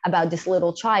before, about this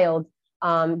little child.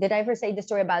 Did I ever say the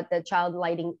story about the child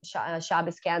lighting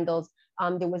Shabbos candles?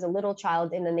 There was a little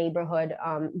child in the neighborhood.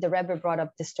 The Rebbe brought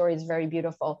up the story, is very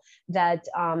beautiful, that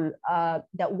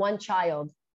one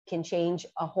child can change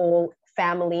a whole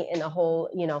family and a whole,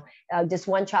 this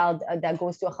one child that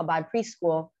goes to a Chabad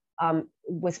preschool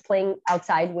was playing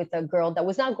outside with a girl that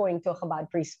was not going to a Chabad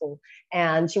preschool.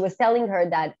 And she was telling her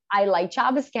that I light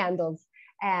Shabbos candles.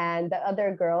 And the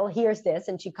other girl hears this,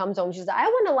 and she comes home. She says, I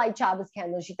want to light Shabbos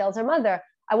candles. She tells her mother,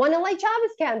 I want to light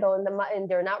Shabbos candle. And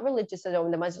they're not religious. So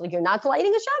the mother's like, you're not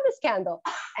lighting a Shabbos candle.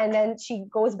 And then she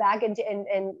goes back and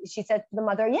she said to the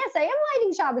mother, yes, I am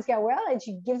lighting Shabbos candle. Well, and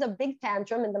she gives a big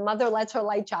tantrum, and the mother lets her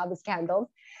light Shabbos candles.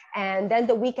 And then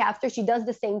the week after, she does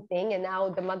the same thing. And now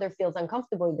the mother feels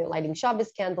uncomfortable. They're lighting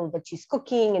Shabbos candles, but she's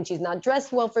cooking and she's not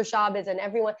dressed well for Shabbos, and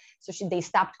everyone. So they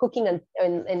stopped cooking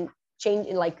and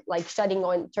changing, like turning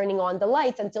on the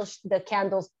lights until the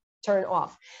candles turn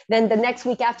off. Then the next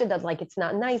week after that, like, it's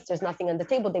not nice, there's nothing on the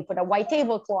table, they put a white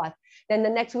tablecloth. Then the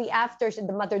next week after,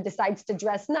 the mother decides to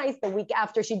dress nice. The week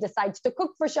after, she decides to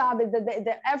cook for Shabbos.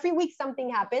 Every week something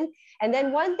happened. And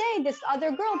then one day, this other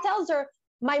girl tells her,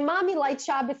 my mommy lights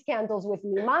Shabbos candles with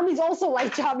me. Mommy's also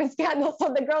light Shabbos candles.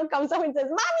 So the girl comes home and says,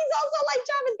 mommy's also light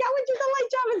Shabbos candles. I want you to light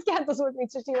Shabbos candles with me.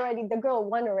 So the girl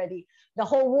won already the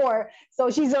whole war. So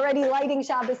she's already lighting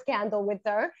Shabbos candle with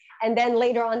her. And then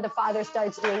later on, the father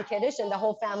starts doing Kiddush and the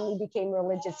whole family became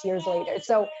religious years later.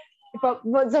 So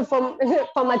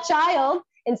from a child,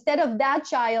 instead of that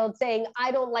child saying,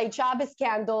 I don't light Shabbos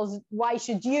candles, why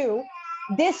should you?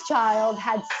 This child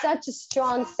had such a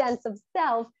strong sense of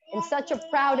self and such a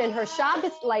proud in her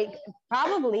Shabbos, like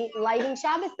probably lighting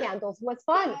Shabbos candles was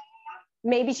fun.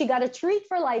 Maybe she got a treat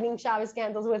for lighting Shabbos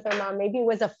candles with her mom. Maybe it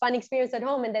was a fun experience at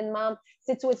home and then mom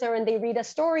sits with her and they read a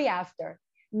story after.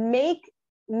 Make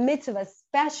mitzvah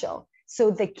special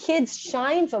so the kids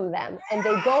shine from them and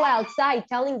they go outside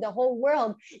telling the whole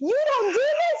world, you don't do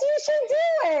this, you should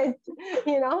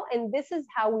do it, and this is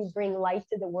how we bring light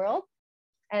to the world.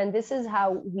 And this is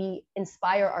how we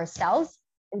inspire ourselves.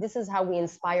 And this is how we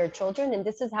inspire children. And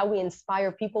this is how we inspire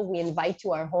people we invite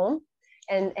to our home.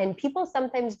 And people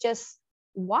sometimes just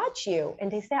watch you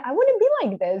and they say, I wouldn't be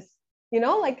like this.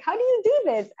 Like, how do you do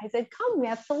this? I said, come, we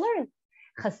have to learn.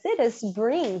 Chassidus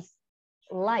brings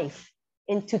life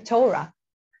into Torah.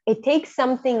 It takes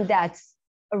something that's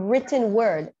a written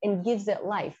word and gives it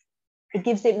life. It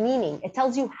gives it meaning. It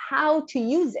tells you how to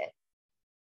use it.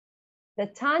 The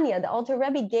Tanya, the Alter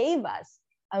Rebbe, gave us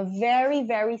a very,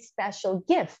 very special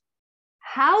gift.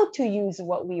 How to use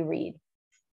what we read.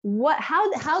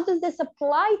 How does this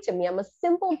apply to me? I'm a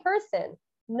simple person.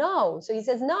 No. So he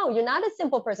says, no, you're not a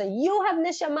simple person. You have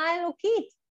Neshama Elokit.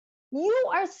 You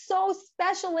are so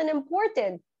special and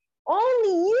important. Only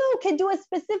you can do a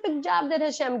specific job that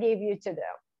Hashem gave you to do.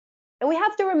 And we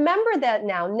have to remember that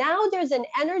now. Now there's an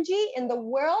energy in the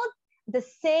world the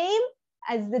same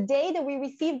as the day that we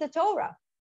received the Torah.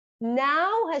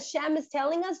 Now Hashem is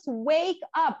telling us, wake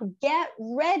up, get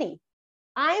ready.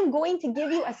 I'm going to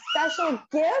give you a special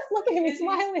gift. Look at him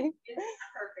smiling. It's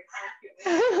perfect.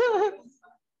 Thank you.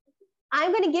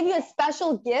 I'm going to give you a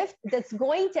special gift that's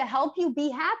going to help you be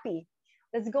happy.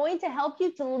 That's going to help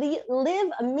you to live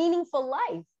a meaningful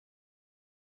life.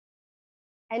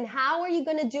 And how are you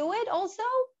going to do it also?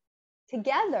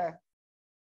 Together.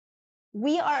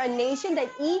 We are a nation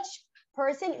that each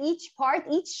person, each part,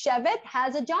 each shevet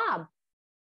has a job,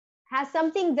 has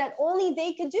something that only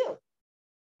they could do.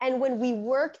 And when we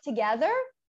work together,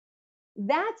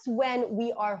 that's when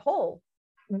we are whole.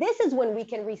 This is when we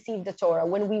can receive the Torah,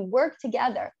 when we work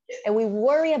together and we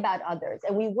worry about others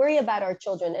and we worry about our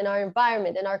children and our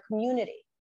environment and our community.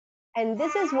 And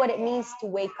this is what it means to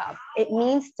wake up. It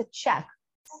means to check,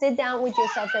 sit down with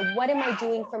yourself and what am I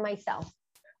doing for myself?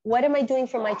 What am I doing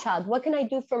for my child? What can I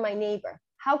do for my neighbor?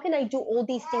 How can I do all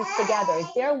these things together? Is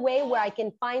there a way where I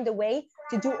can find a way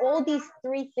to do all these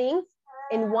three things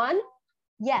in one?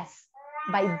 Yes,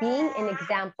 by being an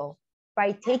example.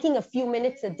 By taking a few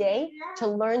minutes a day to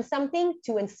learn something,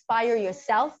 to inspire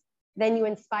yourself, then you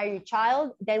inspire your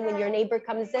child. Then when your neighbor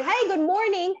comes and says, hey, good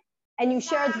morning, and you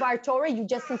share Dvar Torah, you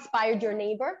just inspired your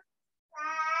neighbor.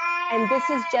 And this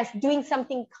is just doing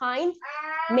something kind,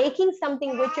 making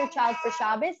something with your child for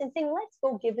Shabbos and saying, let's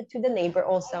go give it to the neighbor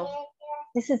also.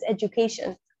 This is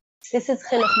education. This is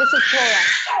chinuch. This is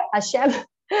Torah.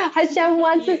 Hashem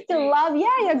wants us to love. Yeah,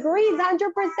 he agrees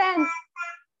 100%.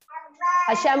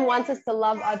 Hashem wants us to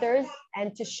love others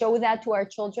and to show that to our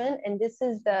children. And this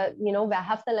is the,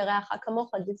 v'ahavta l'reacha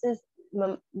kamocha. This is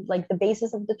like the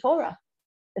basis of the Torah.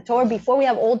 The Torah, before we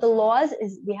have all the laws,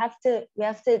 is we have to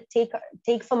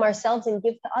take from ourselves and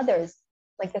give to others,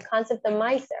 like the concept of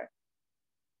meiser.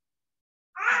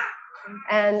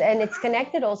 And it's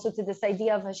connected also to this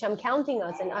idea of Hashem counting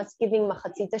us and us giving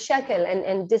machatzita shekel.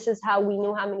 And this is how we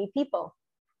knew how many people.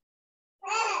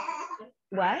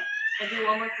 What? I'll do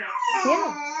one more thing. Yeah.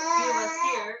 A few of us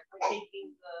here are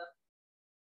taking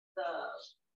the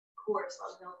course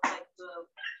on like the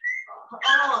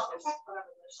office,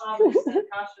 whatever, the Shavuos, the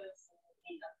Kashas, and the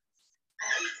Nida.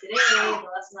 And today, the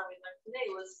lesson that we learned today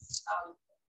was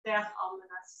Be'ach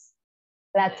Almanas.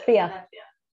 That's fear.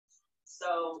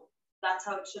 So that's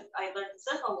how it should. I learned the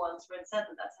Sechel once where it said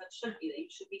that's how it should be. That you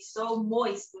should be so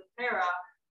moist with Para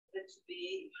that it should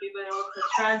be able to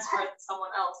transfer it to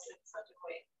someone else in such a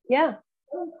way. Yeah,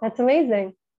 that's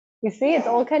amazing. You see, it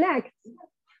all connects.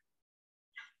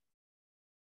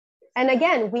 And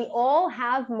again, we all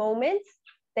have moments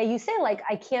that you say, like,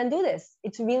 I can't do this.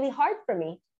 It's really hard for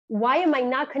me. Why am I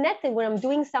not connected when I'm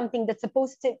doing something that's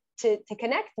supposed to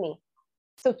connect me?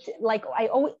 So I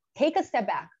always take a step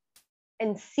back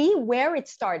and see where it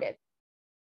started.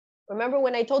 Remember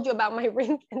when I told you about my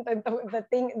ring and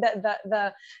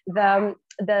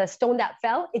the stone that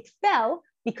fell? It fell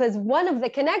because one of the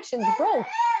connections broke.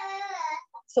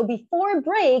 So before it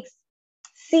breaks,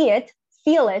 see it,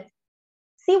 feel it,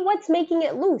 see what's making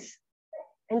it loose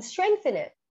and strengthen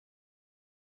it.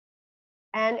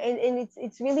 And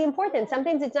it's really important.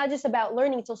 Sometimes it's not just about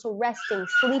learning, it's also resting,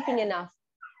 sleeping enough,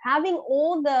 having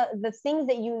all the things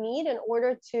that you need in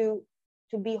order to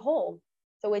be whole.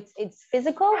 So it's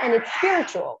physical and it's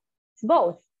spiritual. It's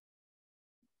both.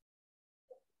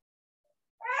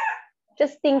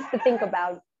 Just things to think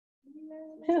about.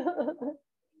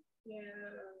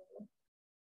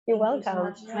 You're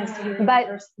welcome.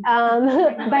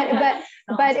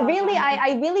 But really,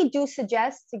 I really do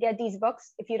suggest to get these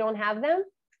books if you don't have them,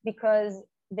 because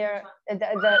they're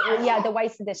the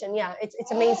Weiss edition. Yeah,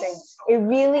 it's amazing. It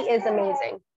really is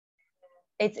amazing.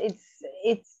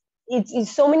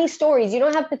 It's so many stories. You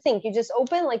don't have to think. You just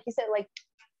open, like you said,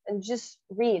 and just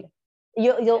read.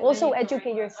 You'll also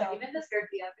educate yourself. Even the third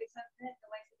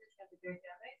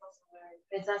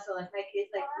it's also like my kids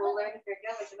will learn the third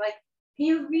like, can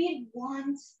you read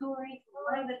one story from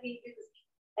one of the pages?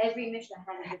 Every Mishnah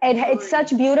has it's such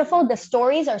beautiful. The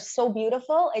stories are so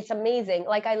beautiful. It's amazing.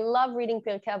 Like, I love reading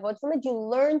Pirkei Avot. From it, you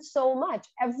learn so much.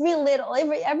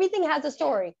 Everything has a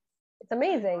story. It's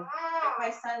amazing. My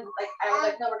son, I was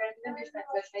like, no, we're gonna do the Mishnah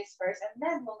first, and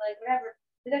then we'll whatever.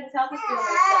 We're gonna help us do it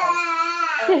ourselves.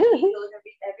 And he goes and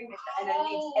reads every Mishnah, and then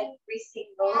reads every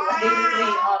single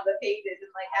thing on the pages, and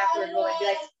afterwards we'll be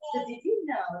like, so did you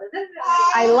know?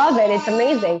 I love it. It's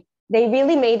amazing. They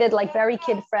really made it very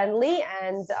kid friendly,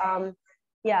 and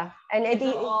yeah, and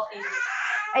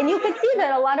and you could see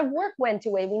that a lot of work went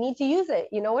to it. We need to use it.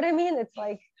 You know what I mean? It's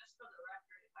like.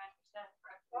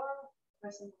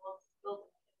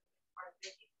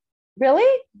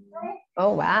 Really?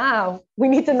 Oh wow! We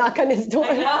need to knock on his door.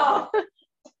 I know.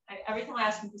 Every time I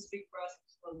ask him to speak for us,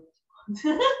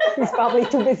 he's probably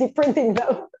too busy printing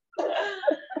them.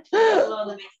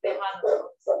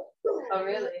 Oh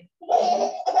really?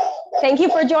 Thank you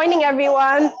for joining,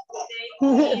 everyone.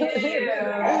 Thank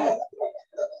you.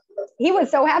 He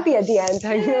was so happy at the end.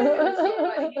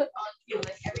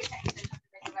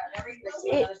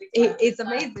 It's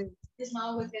amazing. His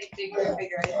mom was getting bigger and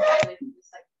bigger. I was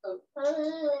just like, oh.